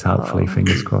 90s, hopefully,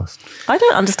 fingers crossed. I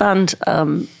don't understand.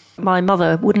 My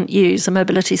mother wouldn't use a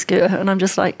mobility scooter, and I'm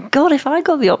just like, God, if I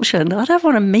got the option, I'd have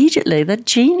one immediately. They're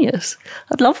genius.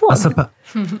 I'd love one.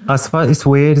 I suppose it's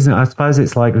weird, isn't it? I suppose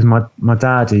it's like with my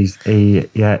dad.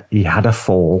 He had a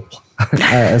fall,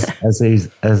 as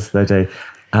they do.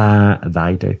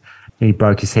 They do. He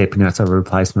broke his hip and he had to have a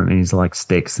replacement, and he's like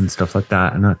sticks and stuff like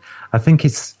that. And I think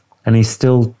he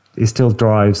still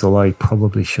drives, although he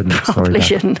probably shouldn't. Probably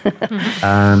shouldn't.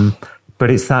 But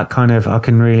it's that kind of, I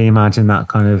can really imagine that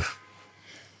kind of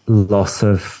loss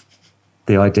of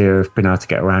the idea of being able to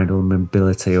get around or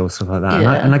mobility or stuff like that.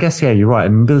 Yeah. And I guess, yeah, you're right.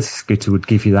 A mobility scooter would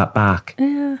give you that back.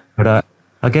 Yeah. But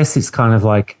I guess it's kind of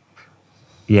like,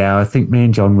 yeah, I think me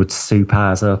and John would soup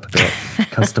ours up a bit,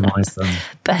 customise them.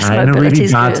 Best mobility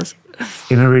scooters.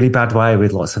 In a really bad way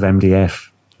with lots of MDF.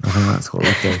 I think that's what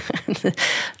we'd do.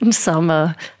 And some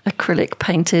acrylic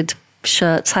painted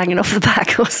shirts hanging off the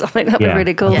back or something. That'd be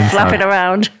really cool. Yeah. Flapping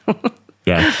around.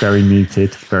 Yeah, very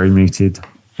muted.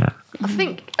 Yeah. I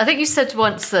think you said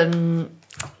once. You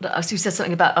said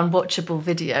something about unwatchable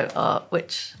video art,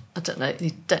 which I don't know. You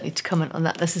don't need to comment on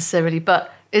that necessarily.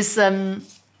 But is it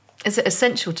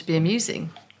essential to be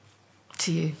amusing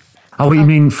to you? Oh, what you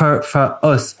mean for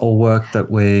us or work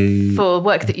that we... For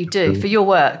work that you do, for your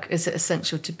work, is it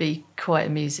essential to be quite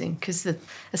amusing? Because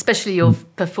especially your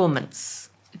performance,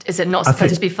 is it not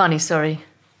supposed to be funny? Sorry.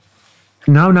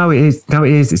 No, it is. No,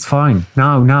 it is. It's fine.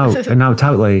 No,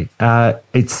 totally.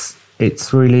 It's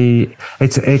really,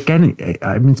 again,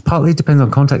 I mean, it partly depends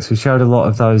on context. We showed a lot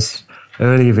of those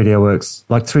earlier video works,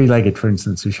 like Three-Legged, for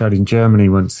instance, we showed in Germany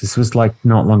once. This was like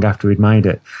not long after we'd made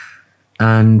it.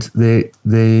 And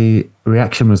the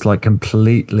reaction was like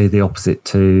completely the opposite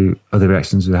to other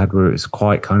reactions we had, where it was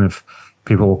quite kind of,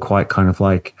 people were quite kind of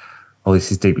like, oh,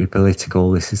 this is deeply political.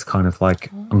 This is kind of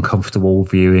like uncomfortable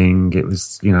viewing. It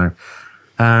was,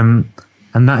 and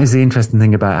that is the interesting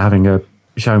thing about having a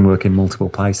showing work in multiple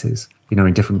places,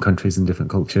 in different countries and different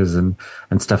cultures and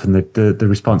stuff. And the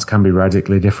response can be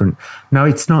radically different. No,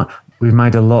 it's not. We've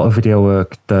made a lot of video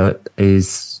work that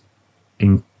is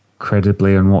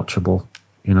incredibly unwatchable.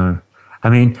 I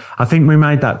mean, I think we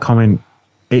made that comment.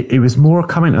 It was more a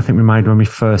comment I think we made when we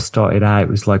first started out. It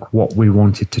was like what we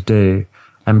wanted to do.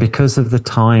 And because of the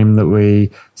time that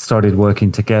we started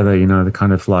working together, the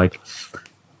kind of like,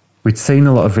 we'd seen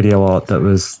a lot of video art that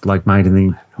was like made in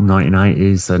the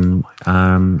 1980s, and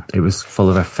it was full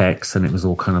of effects, and it was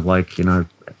all kind of like, and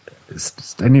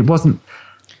it wasn't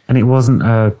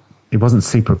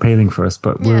super appealing for us,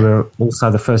 but we were also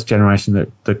the first generation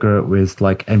that grew up with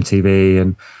like MTV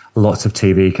and lots of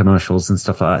TV commercials and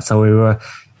stuff like that. So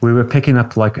we were picking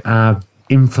up like our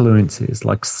influences,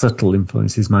 like subtle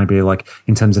influences, maybe like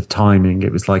in terms of timing,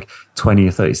 it was like 20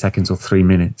 or 30 seconds or 3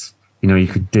 minutes. You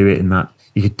could do it in that.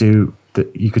 You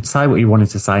could say what you wanted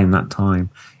to say in that time.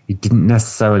 You didn't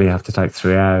necessarily have to take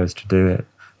 3 hours to do it.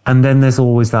 And then there's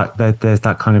always there's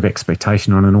that kind of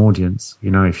expectation on an audience.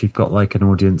 If you've got like an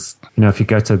audience, if you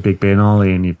go to a big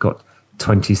Biennale and you've got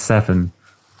 27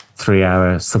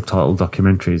 3-hour subtitled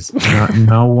documentaries,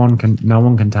 no one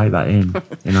can take that in,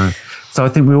 So I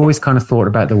think we always kind of thought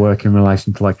about the work in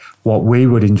relation to like what we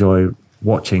would enjoy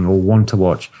watching or want to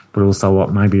watch, but also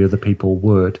what maybe other people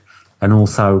would, and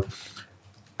also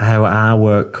how our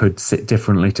work could sit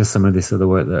differently to some of this other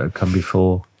work that had come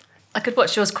before. I could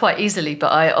watch yours quite easily, but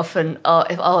I'll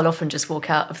often just walk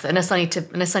out of unless I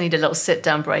need a little sit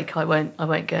down break. I won't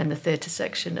go in the theatre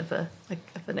section of an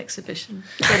exhibition.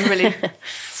 I'm really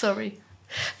sorry,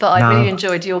 but I really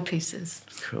enjoyed your pieces.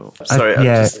 Cool. Sorry, I've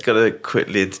just got to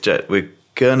quickly interject. We're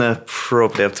gonna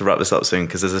probably have to wrap this up soon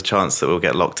because there's a chance that we'll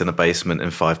get locked in a basement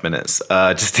in 5 minutes.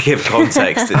 Just to give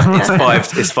context,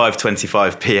 it's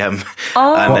 5:25 p.m.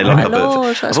 and they lock up.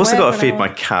 I've also got to feed my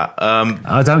cat.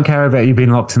 I don't care about you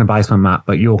being locked in a basement, Matt,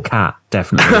 but your cat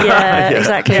definitely.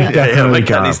 Exactly. My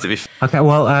cat needs to be. Okay,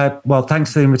 well,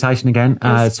 thanks for the invitation again.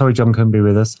 Sorry, John couldn't be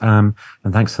with us, and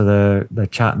thanks for the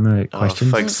chat and the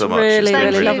questions. Thanks so much. Really, Thank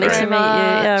really you lovely to very meet you.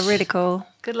 much. Yeah, really cool.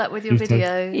 Good luck with your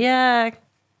video. Yeah.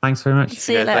 Thanks very much.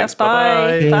 See you later. Thanks,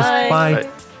 Bye. bye-bye. Bye.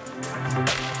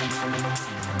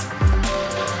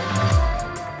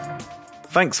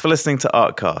 Thanks for listening to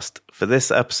Artcast. For this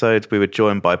episode, we were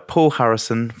joined by Paul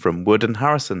Harrison from Wood &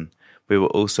 Harrison. We were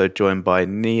also joined by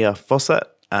Nia Fawcett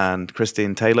and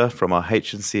Christine Taylor from our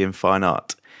H&C in Fine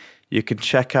Art. You can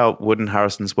check out Wood &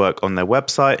 Harrison's work on their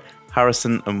website,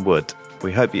 Harrison & Wood.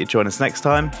 We hope you join us next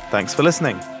time. Thanks for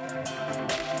listening.